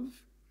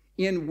love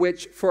in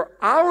which for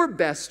our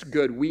best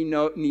good we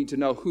need to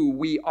know who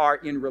we are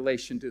in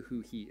relation to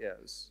who he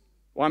is.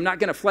 Well, I'm not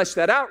going to flesh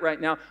that out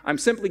right now. I'm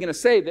simply going to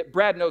say that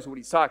Brad knows what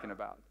he's talking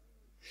about.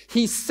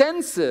 He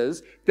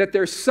senses that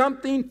there's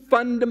something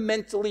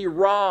fundamentally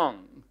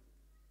wrong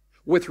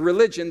with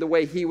religion the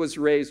way he was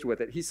raised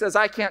with it. He says,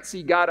 I can't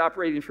see God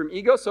operating from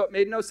ego, so it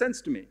made no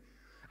sense to me.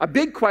 A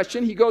big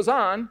question, he goes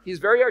on, he's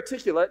very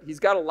articulate, he's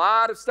got a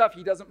lot of stuff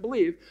he doesn't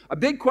believe. A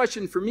big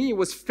question for me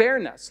was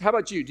fairness. How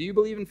about you? Do you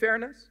believe in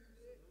fairness?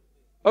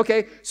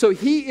 Okay, so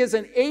he is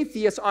an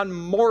atheist on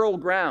moral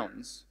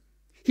grounds.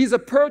 He's a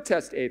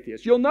protest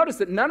atheist. You'll notice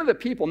that none of the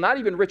people, not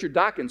even Richard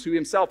Dawkins, who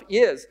himself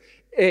is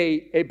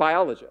a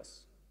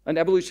biologist, an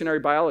evolutionary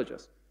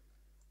biologist.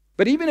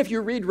 But even if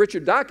you read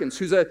Richard Dawkins,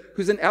 who's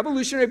an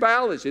evolutionary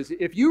biologist,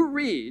 if you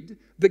read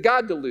The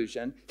God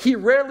Delusion, he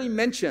rarely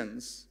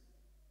mentions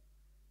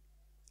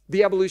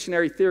the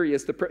evolutionary theory.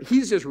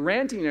 He's just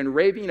ranting and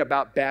raving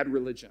about bad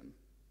religion.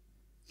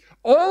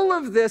 All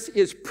of this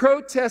is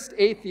protest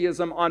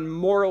atheism on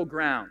moral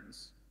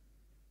grounds.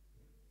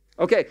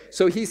 Okay,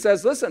 so he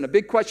says, listen, a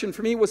big question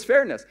for me was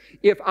fairness.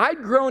 If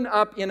I'd grown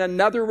up in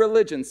another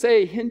religion,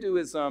 say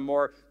Hinduism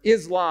or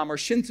Islam or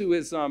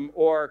Shintoism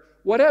or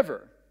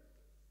whatever,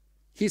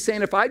 he's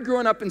saying if I'd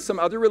grown up in some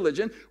other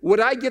religion, would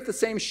I get the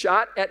same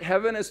shot at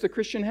heaven as the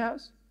Christian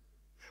has?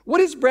 What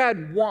does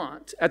Brad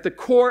want at the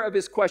core of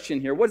his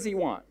question here? What does he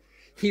want?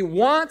 He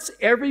wants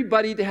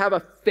everybody to have a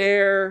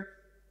fair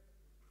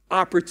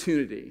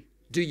opportunity.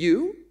 Do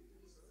you?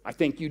 I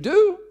think you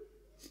do.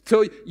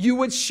 So you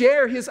would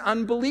share his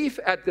unbelief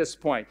at this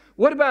point.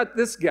 What about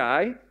this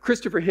guy,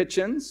 Christopher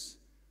Hitchens?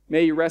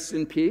 May he rest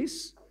in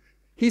peace.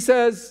 He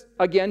says,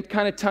 again,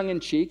 kind of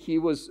tongue-in-cheek, he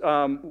was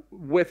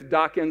with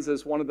Dawkins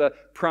as one of the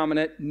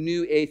prominent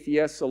new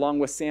atheists, along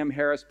with Sam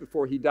Harris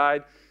before he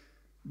died.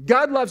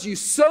 God loves you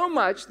so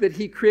much that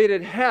he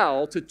created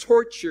hell to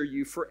torture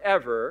you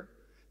forever,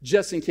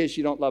 just in case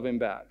you don't love him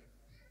back.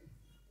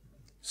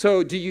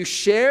 So do you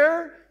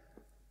share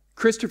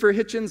Christopher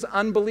Hitchens'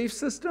 unbelief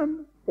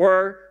system?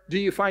 Or do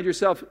you find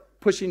yourself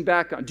pushing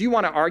back on? Do you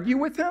want to argue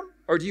with him?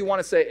 Or do you want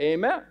to say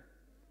amen?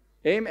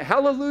 Amen.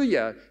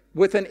 Hallelujah,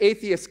 with an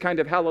atheist kind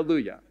of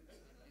hallelujah.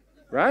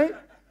 Right?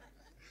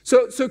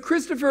 So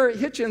Christopher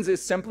Hitchens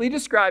is simply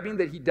describing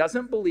that he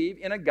doesn't believe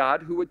in a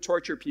God who would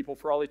torture people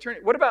for all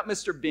eternity. What about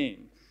Mr.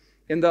 Bean?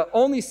 In the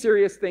only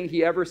serious thing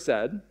he ever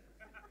said,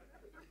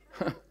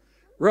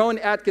 Rowan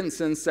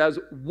Atkinson says,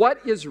 what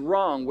is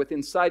wrong with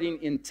inciting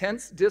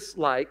intense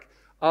dislike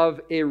of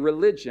a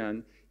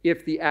religion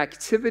if the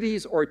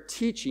activities or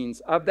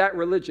teachings of that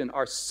religion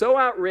are so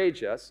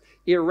outrageous,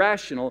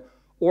 irrational,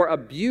 or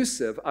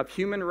abusive of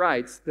human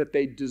rights that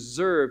they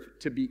deserve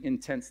to be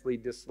intensely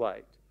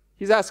disliked?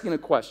 He's asking a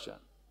question.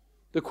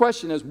 The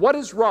question is, what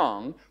is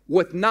wrong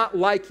with not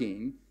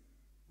liking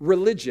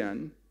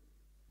religion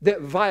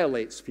that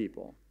violates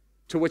people?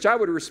 To which I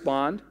would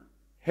respond,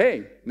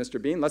 hey, Mr.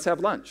 Bean, let's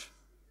have lunch.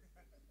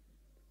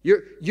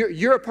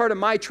 You're a part of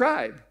my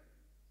tribe.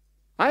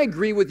 I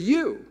agree with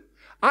you.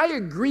 I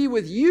agree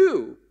with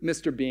you,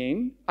 Mr.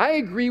 Bean. I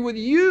agree with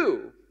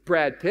you,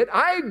 Brad Pitt.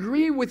 I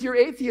agree with your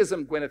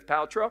atheism, Gwyneth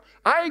Paltrow.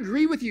 I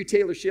agree with you,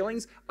 Taylor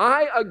Schillings.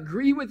 I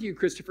agree with you,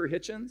 Christopher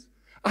Hitchens.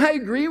 I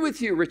agree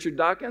with you, Richard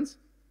Dawkins.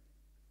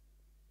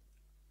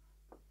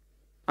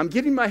 I'm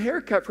getting my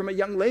hair cut from a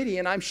young lady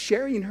and I'm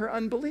sharing her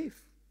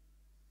unbelief.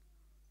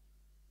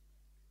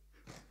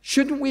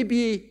 Shouldn't we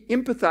be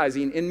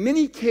empathizing? In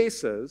many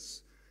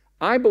cases,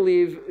 I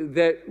believe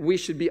that we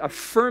should be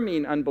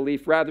affirming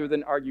unbelief rather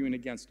than arguing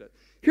against it.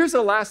 Here's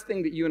the last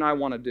thing that you and I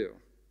want to do.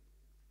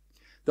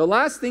 The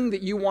last thing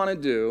that you want to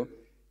do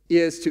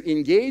is to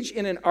engage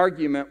in an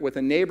argument with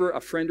a neighbor, a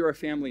friend, or a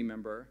family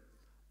member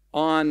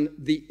on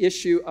the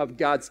issue of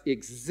God's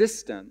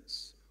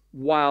existence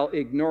while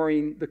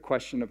ignoring the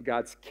question of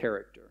God's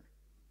character.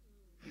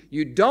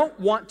 You don't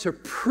want to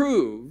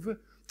prove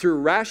through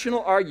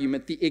rational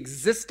argument the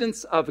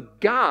existence of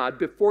God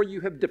before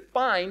you have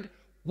defined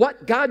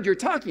what God you're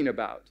talking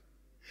about.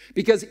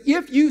 Because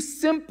if you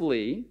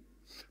simply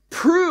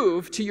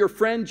prove to your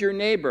friend, your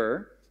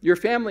neighbor, your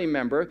family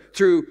member,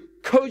 through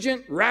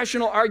cogent,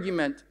 rational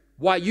argument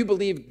why you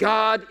believe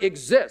God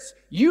exists,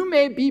 you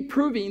may be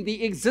proving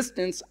the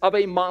existence of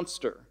a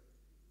monster.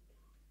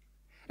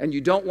 And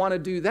you don't want to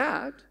do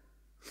that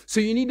So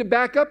you need to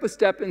back up a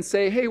step and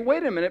say, hey,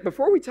 wait a minute,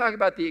 before we talk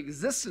about the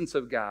existence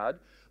of God,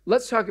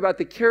 let's talk about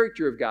the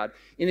character of God.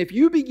 And if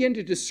you begin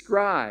to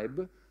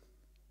describe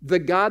the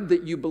God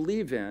that you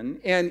believe in,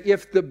 and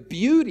if the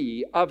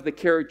beauty of the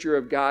character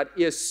of God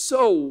is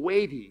so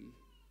weighty,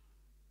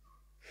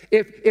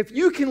 if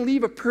you can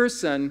leave a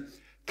person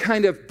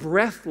kind of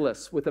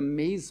breathless with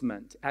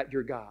amazement at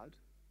your God,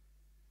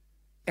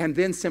 and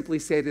then simply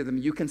say to them,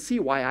 you can see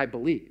why I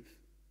believe.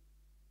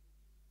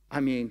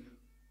 I mean,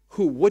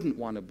 who wouldn't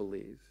want to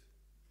believe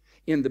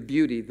in the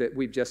beauty that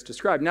we've just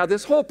described? Now,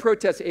 this whole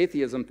protest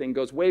atheism thing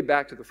goes way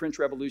back to the French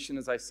Revolution,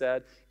 as I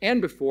said, and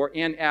before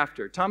and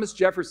after. Thomas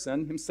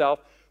Jefferson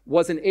himself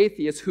was an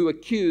atheist who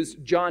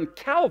accused John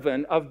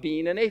Calvin of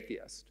being an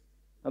atheist.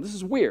 Now, this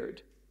is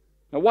weird.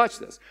 Now, watch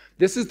this.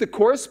 This is the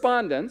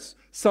correspondence,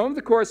 some of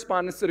the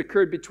correspondence that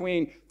occurred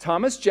between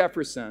Thomas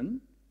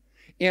Jefferson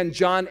and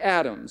John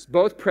Adams,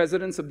 both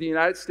presidents of the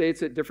United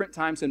States at different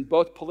times and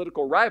both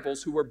political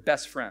rivals who were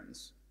best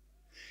friends.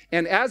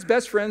 And as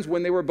best friends,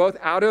 when they were both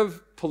out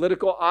of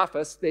political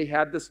office, they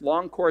had this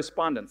long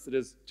correspondence that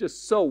is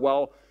just so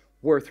well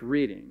worth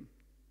reading.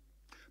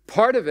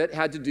 Part of it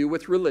had to do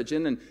with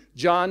religion, and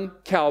John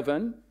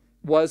Calvin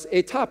was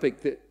a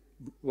topic that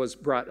was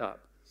brought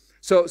up.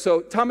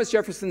 So Thomas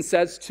Jefferson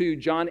says to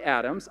John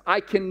Adams, I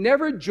can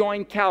never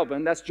join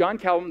Calvin, that's John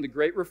Calvin, the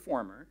great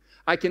reformer,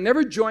 I can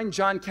never join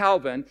John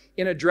Calvin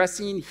in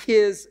addressing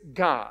his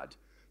God.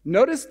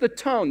 Notice the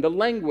tone, the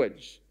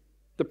language,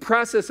 the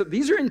process of,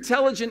 these are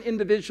intelligent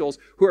individuals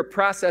who are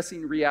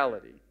processing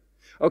reality.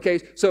 Okay,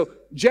 so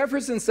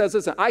Jefferson says,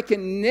 listen, I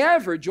can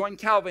never join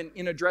Calvin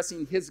in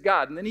addressing his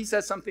God. And then he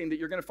says something that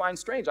you're going to find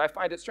strange. I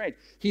find it strange.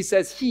 He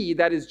says he,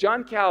 that is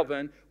John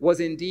Calvin, was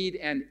indeed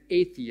an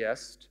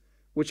atheist,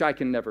 which I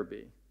can never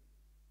be.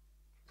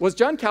 Was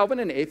John Calvin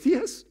an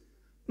atheist?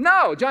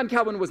 No, John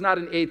Calvin was not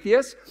an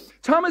atheist.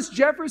 Thomas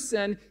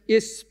Jefferson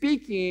is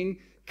speaking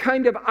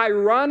kind of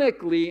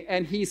ironically,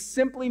 and he's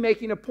simply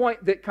making a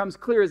point that comes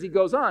clear as he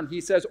goes on. He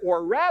says,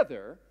 or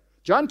rather,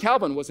 John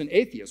Calvin was an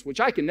atheist, which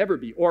I can never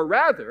be. Or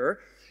rather,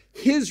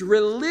 his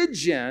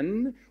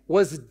religion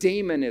was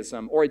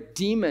daemonism or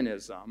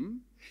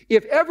demonism.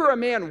 If ever a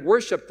man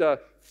worshiped a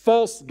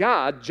false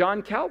god,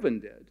 John Calvin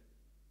did.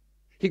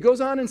 He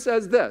goes on and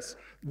says this,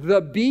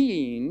 the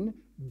being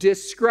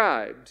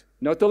described,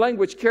 note the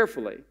language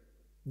carefully,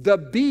 the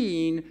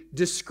being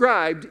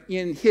described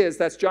in his,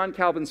 that's John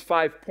Calvin's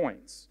 5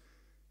 points.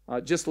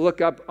 Just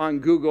look up on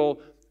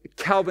Google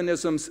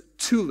Calvinism's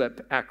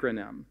TULIP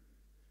acronym.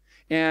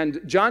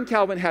 And John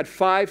Calvin had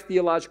 5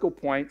 theological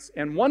points,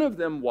 and one of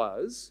them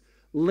was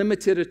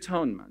limited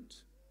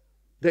atonement,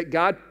 that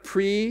God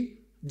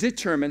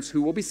predetermines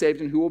who will be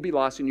saved and who will be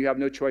lost, and you have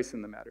no choice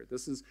in the matter.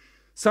 This is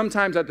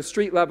sometimes at the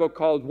street level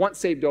called once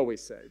saved,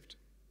 always saved.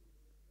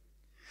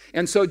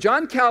 And so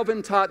John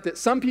Calvin taught that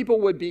some people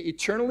would be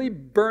eternally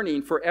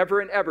burning forever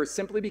and ever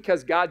simply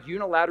because God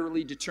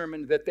unilaterally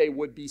determined that they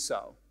would be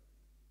so.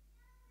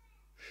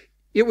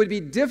 It would be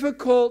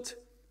difficult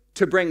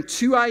to bring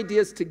two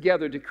ideas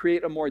together to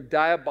create a more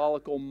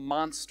diabolical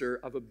monster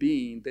of a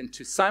being than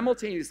to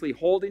simultaneously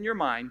hold in your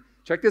mind,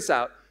 check this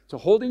out, to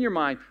hold in your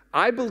mind,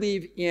 I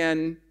believe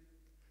in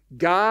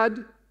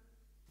God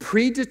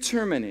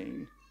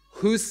predetermining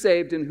who's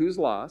saved and who's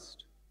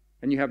lost,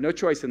 and you have no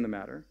choice in the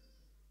matter.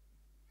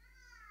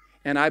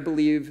 And I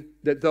believe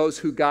that those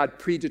who God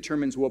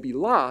predetermines will be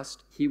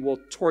lost, he will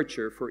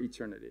torture for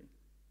eternity.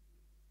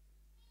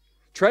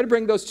 Try to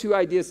bring those two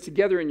ideas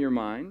together in your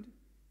mind,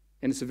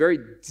 and it's a very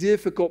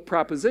difficult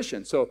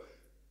proposition. So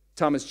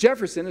Thomas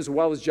Jefferson, as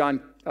well as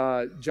John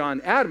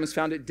Adams,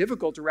 found it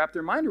difficult to wrap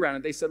their mind around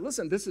it. They said,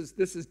 listen, this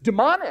is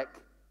demonic.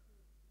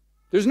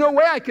 There's no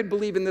way I could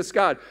believe in this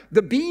God.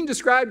 The being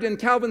described in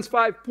Calvin's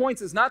 5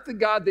 points is not the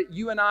God that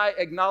you and I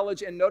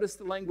acknowledge, and notice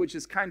the language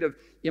is kind of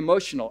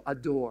emotional,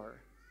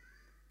 adore.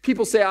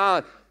 People say,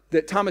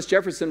 that Thomas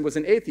Jefferson was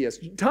an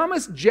atheist.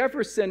 Thomas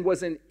Jefferson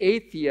was an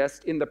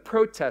atheist in the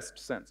protest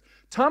sense.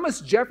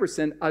 Thomas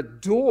Jefferson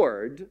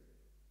adored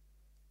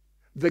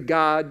the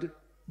God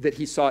that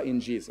he saw in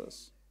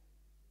Jesus.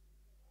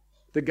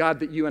 The God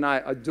that you and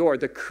I adore,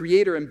 the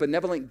creator and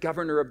benevolent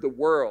governor of the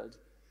world.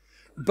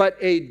 But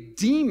a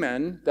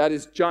demon, that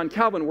is, John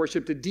Calvin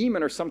worshipped a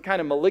demon or some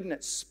kind of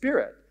malignant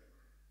spirit.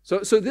 So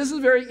this is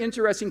very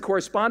interesting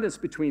correspondence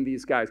between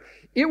these guys.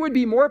 It would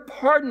be more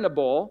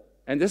pardonable,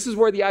 and this is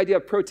where the idea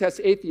of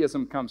protest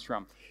atheism comes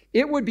from.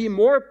 It would be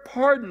more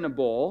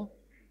pardonable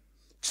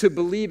to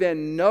believe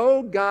in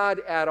no God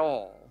at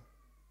all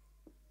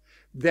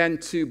than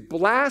to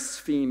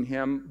blaspheme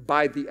him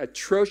by the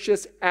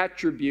atrocious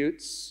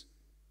attributes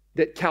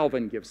that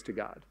Calvin gives to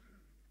God.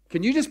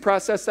 Can you just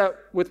process that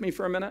with me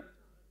for a minute?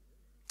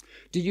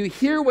 Do you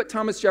hear what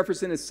Thomas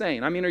Jefferson is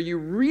saying? I mean, are you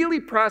really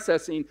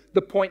processing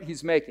the point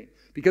he's making?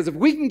 Because if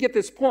we can get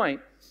this point,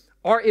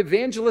 our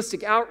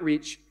evangelistic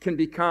outreach can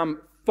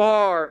become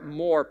far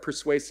more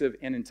persuasive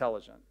and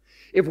intelligent.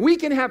 If we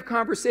can have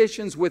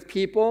conversations with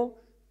people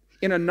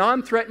in a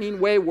non-threatening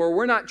way where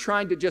we're not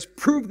trying to just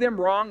prove them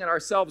wrong and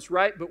ourselves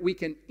right, but we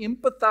can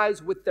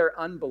empathize with their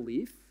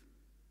unbelief,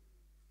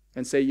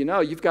 and say,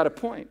 you've got a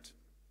point.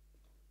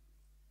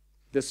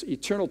 This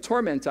eternal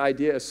torment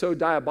idea is so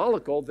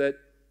diabolical that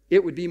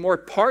it would be more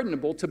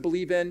pardonable to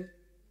believe in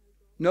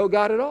no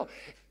God at all.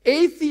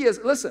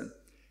 Atheism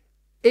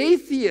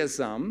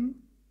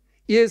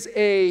is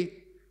a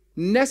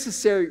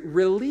necessary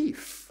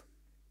relief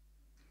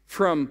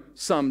from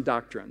some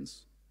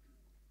doctrines.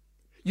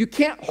 You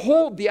can't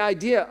hold the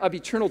idea of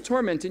eternal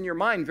torment in your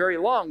mind very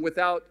long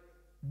without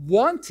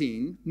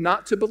wanting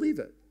not to believe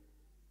it.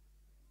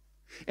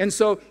 And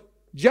so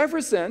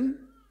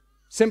Jefferson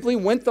simply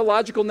went the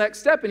logical next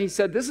step, and he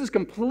said, this is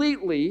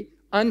completely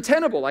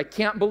untenable. I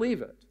can't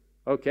believe it.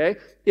 Okay?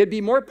 It'd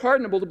be more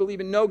pardonable to believe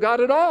in no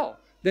God at all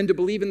than to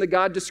believe in the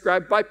God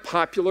described by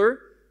popular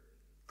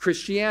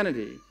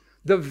Christianity.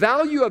 The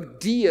value of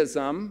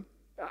deism,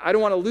 I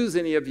don't want to lose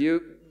any of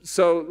you,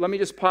 so let me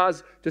just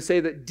pause to say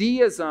that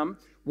deism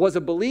was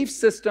a belief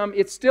system.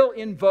 It's still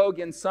in vogue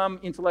in some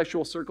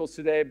intellectual circles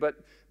today, but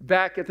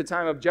back at the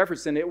time of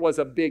Jefferson, it was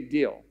a big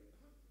deal.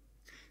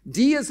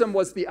 Deism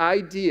was the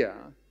idea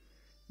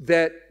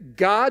that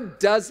God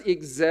does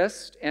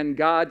exist and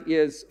God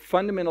is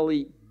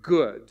fundamentally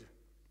good,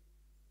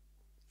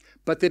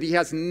 but that he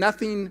has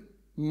nothing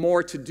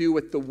more to do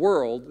with the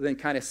world than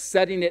kind of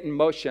setting it in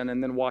motion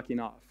and then walking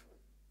off.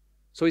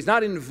 So he's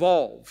not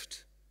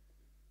involved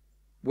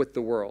with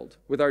the world,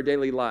 with our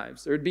daily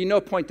lives. There'd be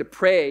no point to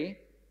pray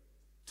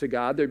to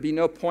God. There'd be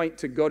no point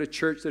to go to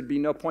church. There'd be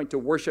no point to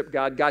worship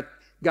God.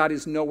 God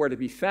is nowhere to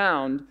be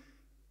found.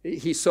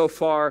 He's so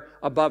far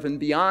above and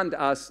beyond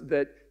us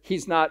that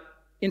he's not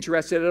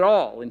interested at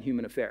all in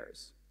human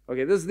affairs.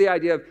 Okay, this is the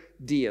idea of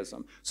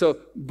deism.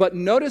 But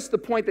notice the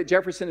point that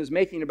Jefferson is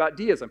making about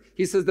deism.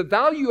 He says the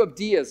value of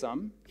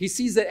deism, he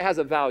sees it has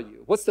a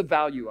value. What's the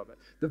value of it?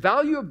 The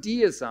value of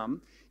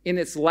deism in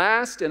its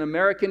last and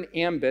American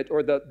ambit,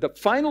 or the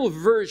final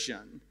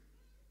version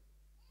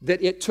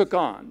that it took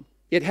on,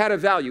 it had a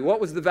value. What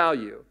was the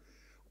value?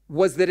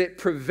 Was that it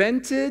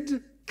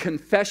prevented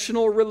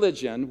confessional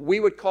religion. We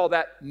would call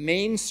that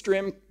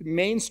mainstream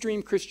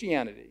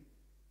Christianity.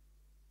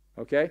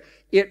 Okay?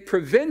 It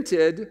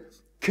prevented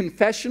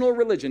confessional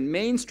religion,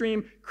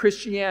 mainstream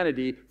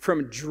Christianity,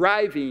 from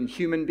driving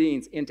human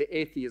beings into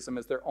atheism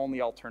as their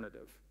only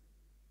alternative.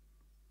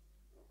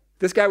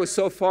 This guy was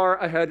so far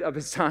ahead of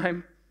his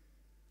time.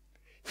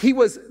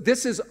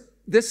 This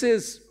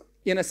is,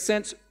 in a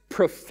sense,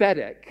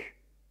 prophetic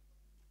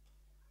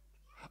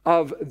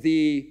of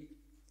the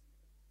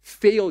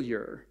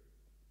failure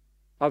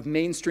of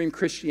mainstream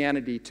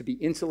Christianity to be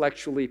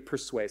intellectually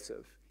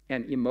persuasive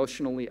and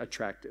emotionally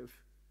attractive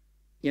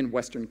in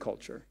Western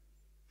culture.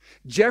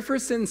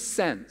 Jefferson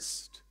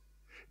sensed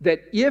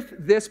that if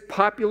this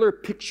popular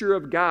picture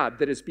of God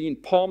that is being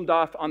palmed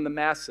off on the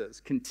masses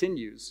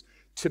continues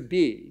to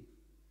be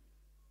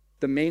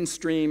the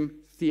mainstream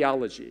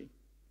theology,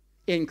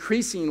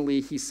 increasingly,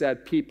 he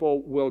said,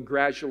 people will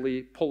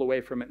gradually pull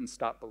away from it and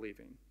stop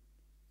believing.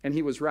 And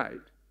he was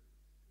right.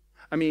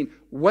 I mean,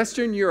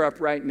 Western Europe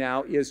right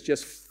now is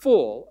just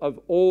full of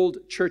old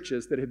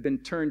churches that have been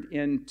turned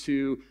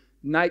into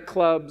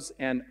nightclubs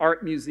and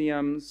art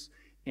museums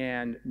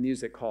and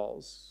music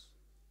halls.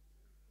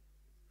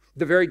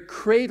 The very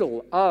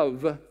cradle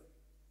of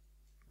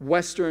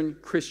Western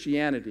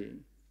Christianity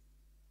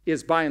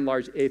is by and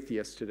large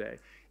atheist today.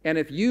 And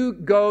if you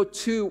go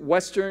to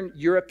Western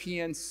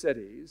European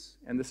cities,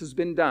 and this has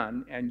been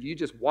done, and you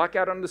just walk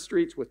out on the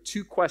streets with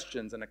 2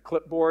 questions and a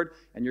clipboard,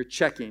 and you're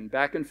checking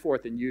back and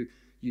forth, and you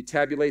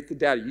tabulate the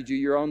data, you do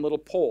your own little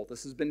poll,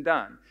 this has been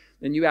done,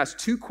 and you ask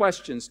 2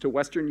 questions to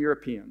Western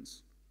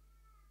Europeans.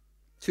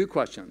 2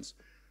 questions.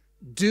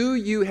 Do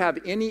you have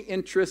any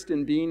interest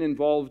in being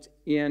involved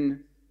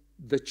in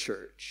the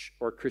church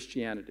or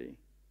Christianity?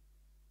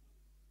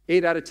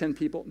 8 out of 10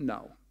 people,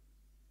 no.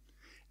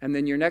 And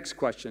then your next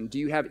question, do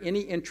you have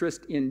any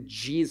interest in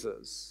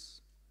Jesus?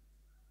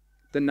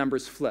 The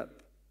numbers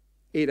flip.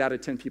 8 out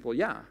of 10 people,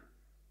 yeah.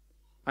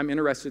 I'm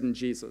interested in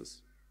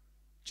Jesus,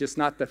 just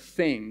not the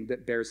thing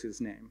that bears his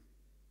name.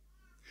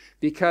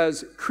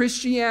 Because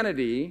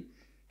Christianity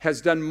has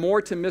done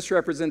more to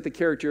misrepresent the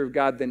character of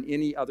God than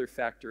any other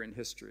factor in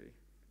history.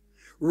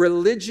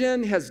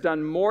 Religion has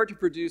done more to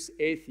produce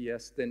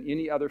atheists than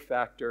any other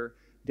factor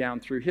down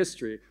through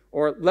history.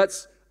 Or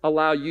let's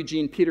allow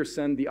Eugene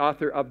Peterson, the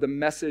author of the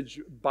Message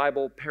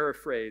Bible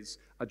Paraphrase,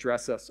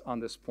 address us on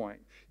this point.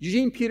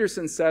 Eugene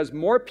Peterson says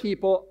more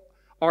people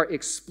are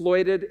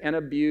exploited and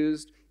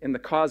abused in the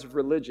cause of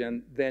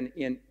religion than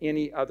in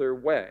any other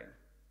way.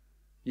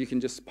 You can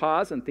just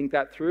pause and think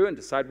that through and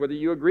decide whether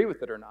you agree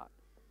with it or not.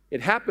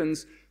 It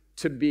happens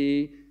to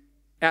be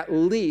at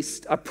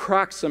least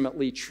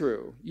approximately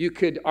true. You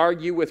could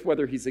argue with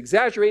whether he's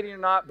exaggerating or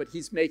not, but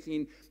he's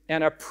making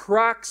an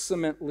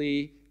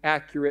approximately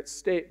accurate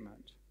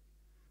statement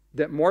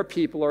that more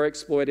people are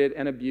exploited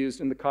and abused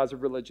in the cause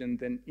of religion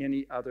than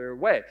any other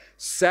way.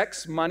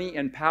 Sex, money,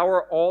 and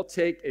power all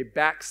take a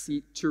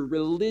backseat to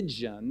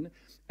religion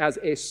as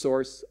a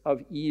source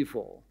of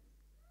evil.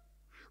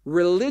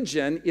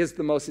 Religion is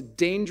the most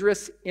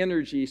dangerous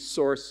energy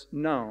source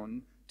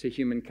known to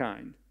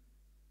humankind.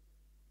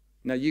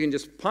 Now, you can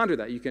just ponder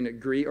that. You can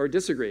agree or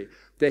disagree.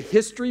 The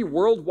history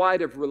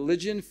worldwide of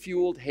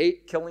religion-fueled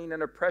hate, killing,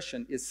 and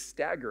oppression is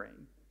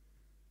staggering.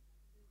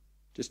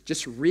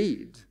 Just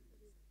read.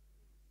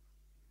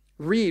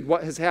 Read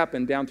what has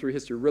happened down through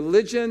history.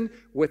 Religion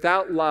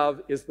without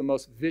love is the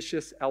most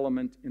vicious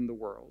element in the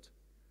world.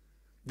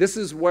 This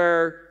is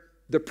where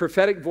the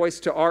prophetic voice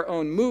to our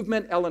own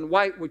movement, Ellen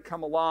White, would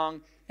come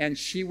along, and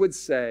she would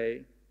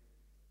say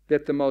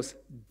that the most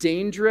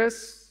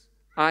dangerous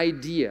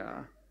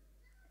idea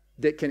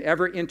that can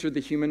ever enter the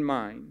human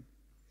mind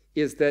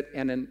is that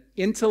an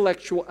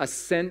intellectual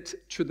assent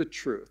to the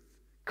truth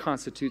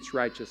constitutes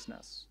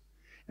righteousness.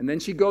 And then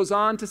she goes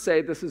on to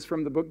say, this is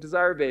from the book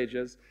Desire of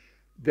Ages,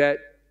 that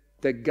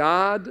the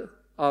God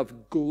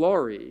of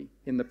glory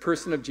in the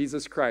person of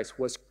Jesus Christ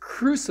was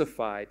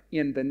crucified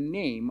in the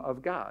name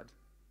of God.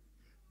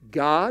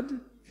 God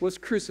was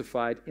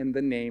crucified in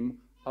the name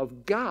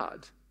of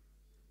God.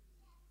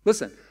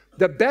 Listen,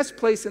 the best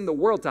place in the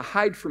world to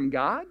hide from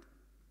God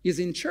is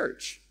in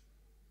church.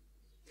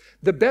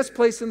 The best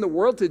place in the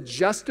world to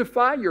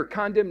justify your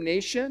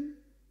condemnation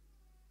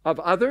of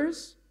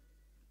others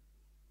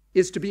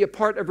is to be a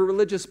part of a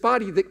religious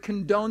body that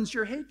condones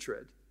your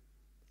hatred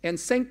and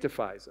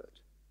sanctifies it.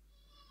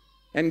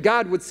 And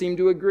God would seem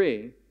to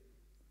agree.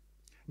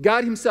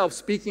 God himself,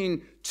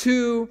 speaking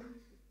to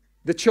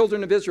the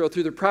children of Israel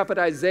through the prophet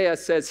Isaiah,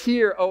 says,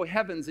 "Hear, O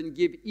heavens, and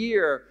give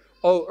ear,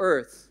 O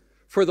earth,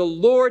 for the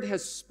Lord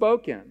has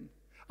spoken.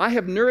 I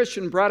have nourished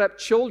and brought up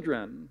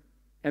children,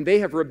 and they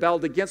have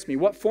rebelled against me."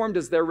 What form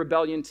does their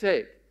rebellion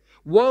take?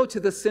 Woe to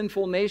the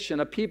sinful nation,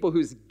 a people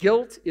whose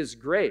guilt is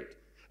great,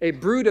 a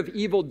brood of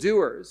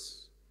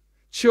evildoers,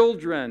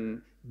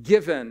 children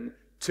given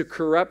to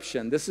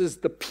corruption. This is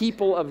the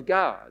people of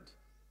God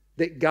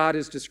that God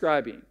is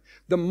describing.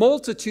 The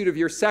multitude of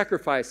your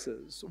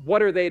sacrifices,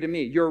 what are they to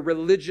me? Your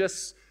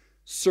religious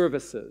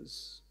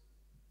services.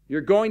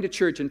 You're going to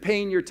church and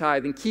paying your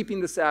tithe and keeping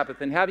the Sabbath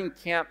and having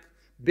camp,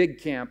 big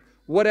camp,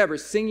 whatever,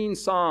 singing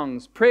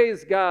songs,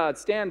 praise God,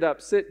 stand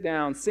up, sit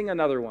down, sing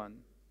another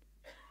one.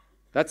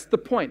 That's the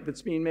point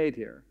that's being made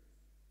here.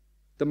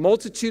 The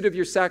multitude of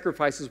your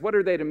sacrifices, what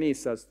are they to me,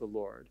 says the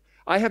Lord?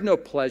 I have no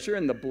pleasure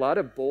in the blood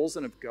of bulls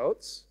and of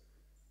goats.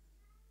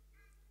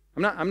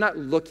 I'm not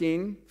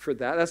looking for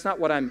that. That's not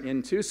what I'm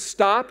into.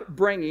 Stop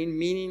bringing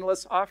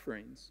meaningless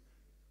offerings.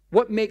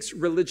 What makes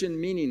religion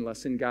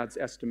meaningless in God's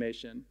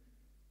estimation?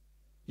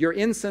 Your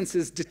incense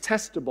is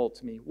detestable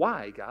to me.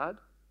 Why, God?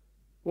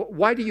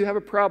 Why do you have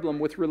a problem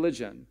with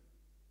religion?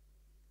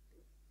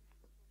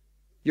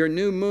 Your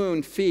new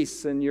moon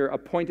feasts and your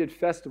appointed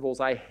festivals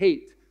I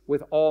hate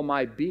with all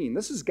my being.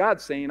 This is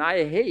God saying,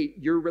 I hate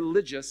your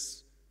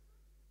religious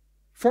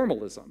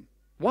formalism.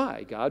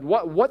 Why, God?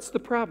 What's the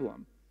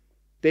problem?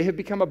 They have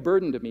become a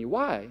burden to me.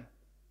 Why?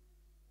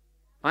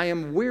 I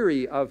am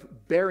weary of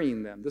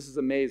bearing them. This is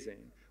amazing.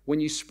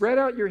 When you spread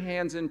out your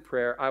hands in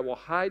prayer, I will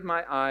hide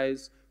my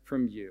eyes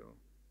from you.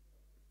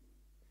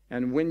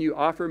 And when you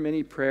offer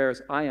many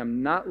prayers, I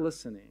am not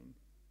listening.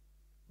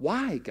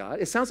 Why,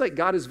 God? It sounds like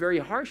God is very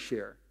harsh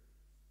here.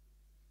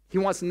 He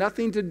wants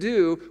nothing to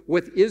do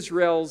with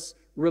Israel's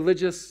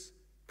religious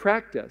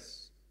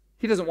practice.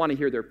 He doesn't want to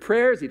hear their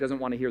prayers. He doesn't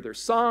want to hear their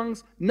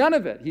songs. None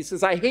of it. He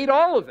says, I hate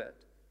all of it.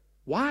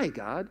 Why,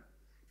 God?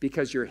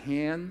 Because your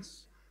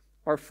hands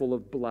are full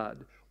of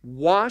blood.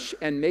 Wash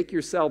and make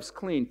yourselves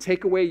clean.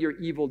 Take away your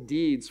evil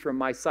deeds from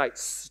my sight.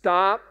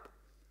 Stop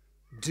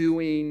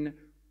doing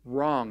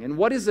wrong. And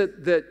what is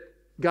it that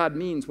God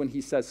means when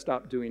he says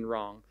stop doing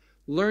wrong?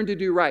 Learn to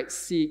do right.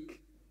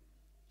 Seek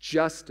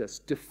justice.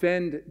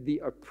 Defend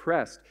the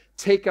oppressed.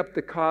 Take up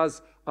the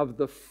cause of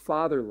the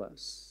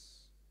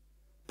fatherless.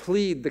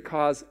 Plead the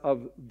cause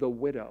of the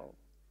widow.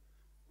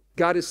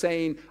 God is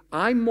saying,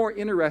 I'm more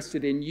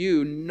interested in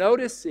you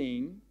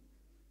noticing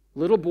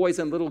little boys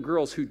and little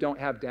girls who don't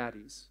have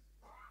daddies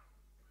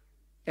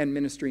and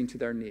ministering to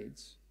their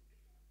needs.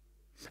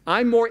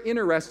 I'm more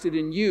interested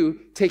in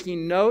you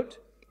taking note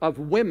of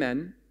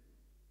women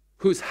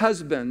whose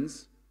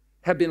husbands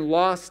have been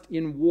lost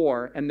in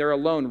war and they're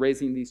alone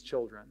raising these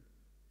children.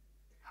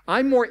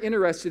 I'm more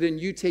interested in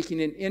you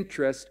taking an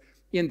interest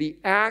in the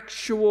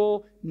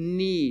actual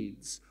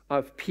needs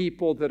of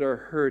people that are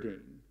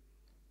hurting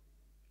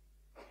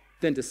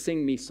than to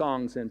sing me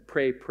songs and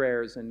pray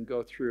prayers and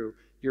go through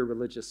your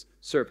religious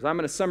service. I'm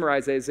going to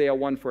summarize Isaiah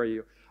 1 for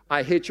you.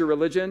 I hate your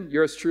religion.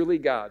 Yours truly,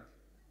 God.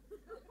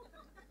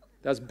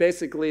 That's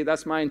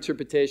my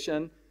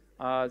interpretation.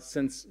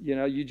 Since,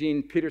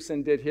 Eugene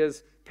Peterson did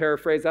his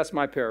paraphrase, that's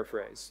my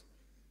paraphrase.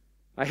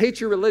 I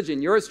hate your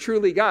religion. Yours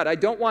truly, God. I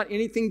don't want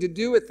anything to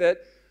do with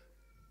it,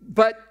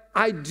 but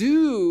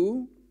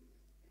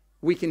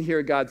we can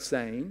hear God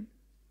saying,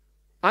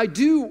 I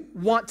do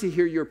want to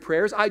hear your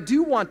prayers. I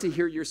do want to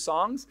hear your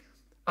songs.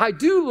 I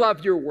do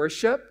love your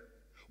worship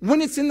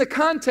when it's in the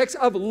context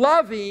of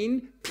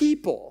loving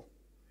people.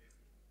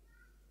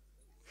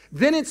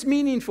 Then it's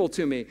meaningful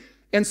to me.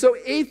 And so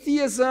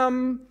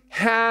atheism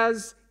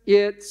has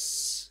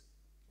its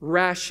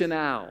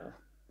rationale.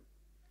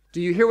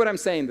 Do you hear what I'm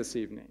saying this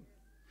evening?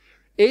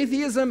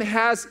 Atheism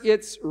has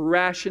its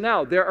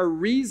rationale. There are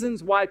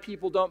reasons why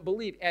people don't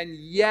believe. And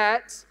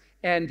yet,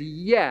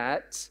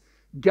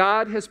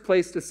 God has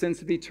placed a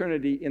sense of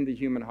eternity in the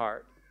human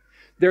heart.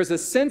 There's a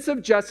sense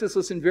of justice.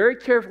 Listen very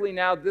carefully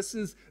now. This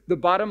is the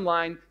bottom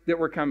line that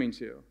we're coming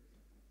to.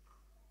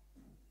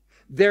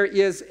 There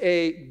is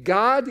a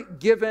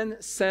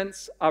God-given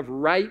sense of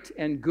right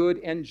and good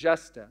and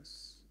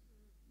justice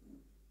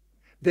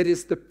that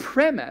is the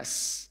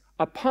premise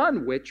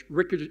upon which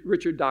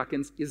Richard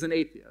Dawkins is an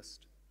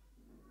atheist.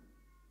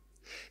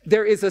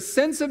 There is a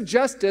sense of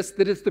justice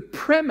that is the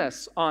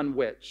premise on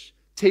which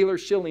Taylor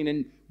Schilling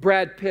and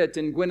Brad Pitt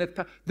and Gwyneth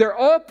Paltrow, they're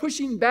all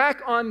pushing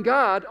back on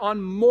God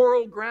on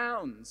moral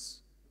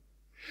grounds.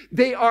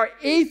 They are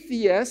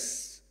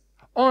atheists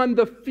on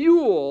the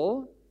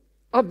fuel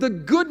of the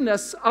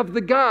goodness of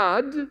the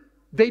God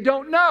they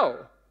don't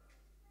know.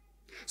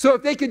 So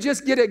if they could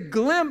just get a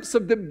glimpse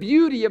of the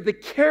beauty of the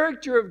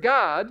character of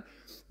God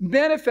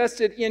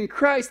manifested in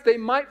Christ, they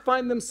might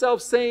find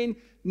themselves saying,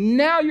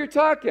 now you're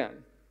talking.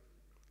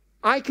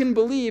 I can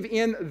believe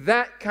in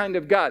that kind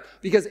of God.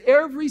 Because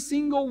every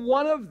single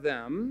one of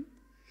them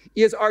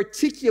is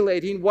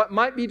articulating what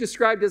might be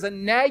described as a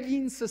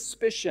nagging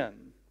suspicion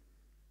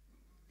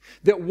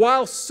that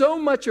while so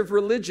much of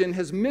religion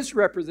has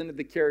misrepresented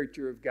the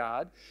character of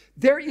God,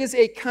 there is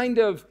a kind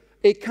of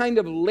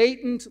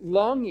latent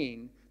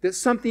longing that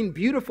something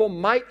beautiful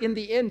might in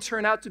the end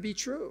turn out to be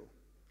true.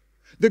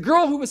 The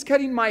girl who was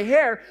cutting my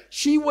hair,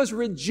 she was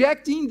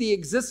rejecting the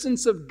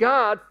existence of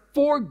God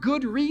for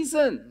good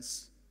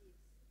reasons.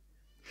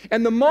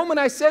 And the moment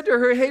I said to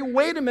her, hey,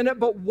 wait a minute,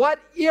 but what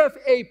if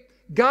a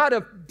God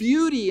of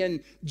beauty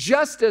and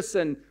justice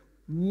and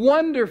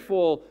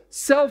wonderful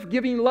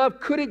self-giving love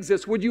could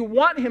exist? Would you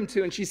want him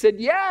to? And she said,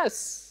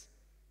 yes,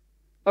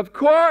 of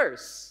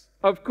course,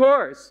 of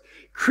course.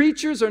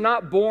 Creatures are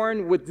not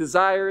born with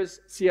desires,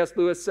 C.S.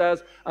 Lewis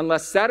says,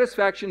 unless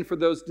satisfaction for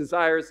those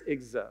desires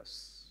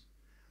exists.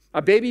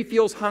 A baby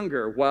feels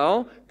hunger.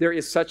 Well, there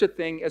is such a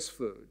thing as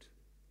food.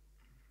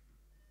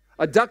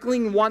 A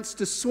duckling wants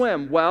to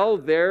swim. Well,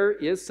 there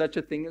is such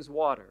a thing as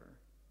water.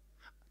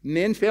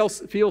 Men feel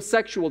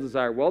sexual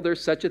desire. Well,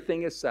 there's such a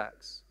thing as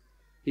sex.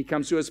 He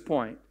comes to his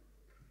point.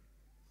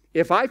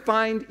 If I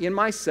find in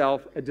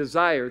myself a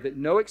desire that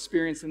no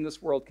experience in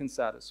this world can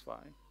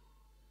satisfy,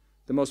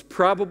 the most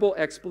probable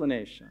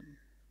explanation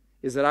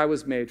is that I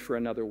was made for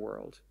another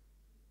world.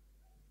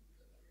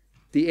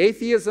 The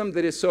atheism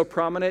that is so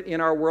prominent in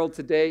our world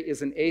today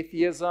is an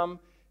atheism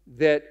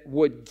that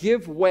would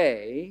give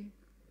way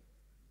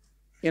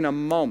in a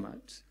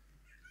moment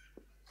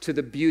to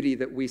the beauty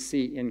that we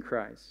see in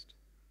Christ.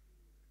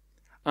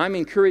 I'm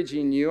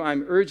encouraging you,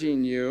 I'm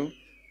urging you,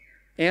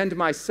 and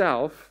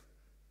myself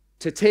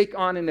to take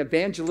on an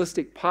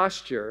evangelistic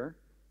posture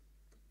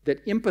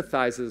that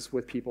empathizes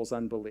with people's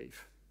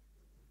unbelief,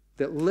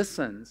 that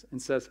listens and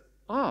says,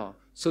 oh,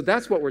 so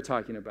that's what we're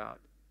talking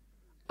about.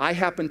 I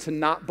happen to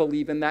not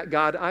believe in that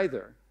God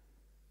either.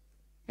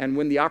 And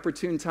when the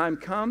opportune time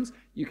comes,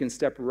 you can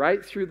step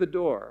right through the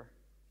door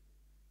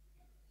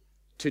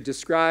to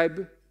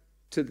describe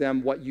to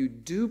them what you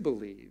do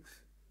believe.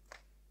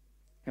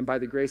 And by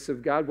the grace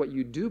of God, what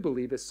you do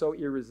believe is so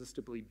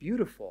irresistibly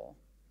beautiful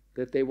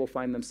that they will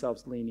find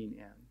themselves leaning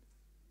in.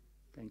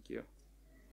 Thank you.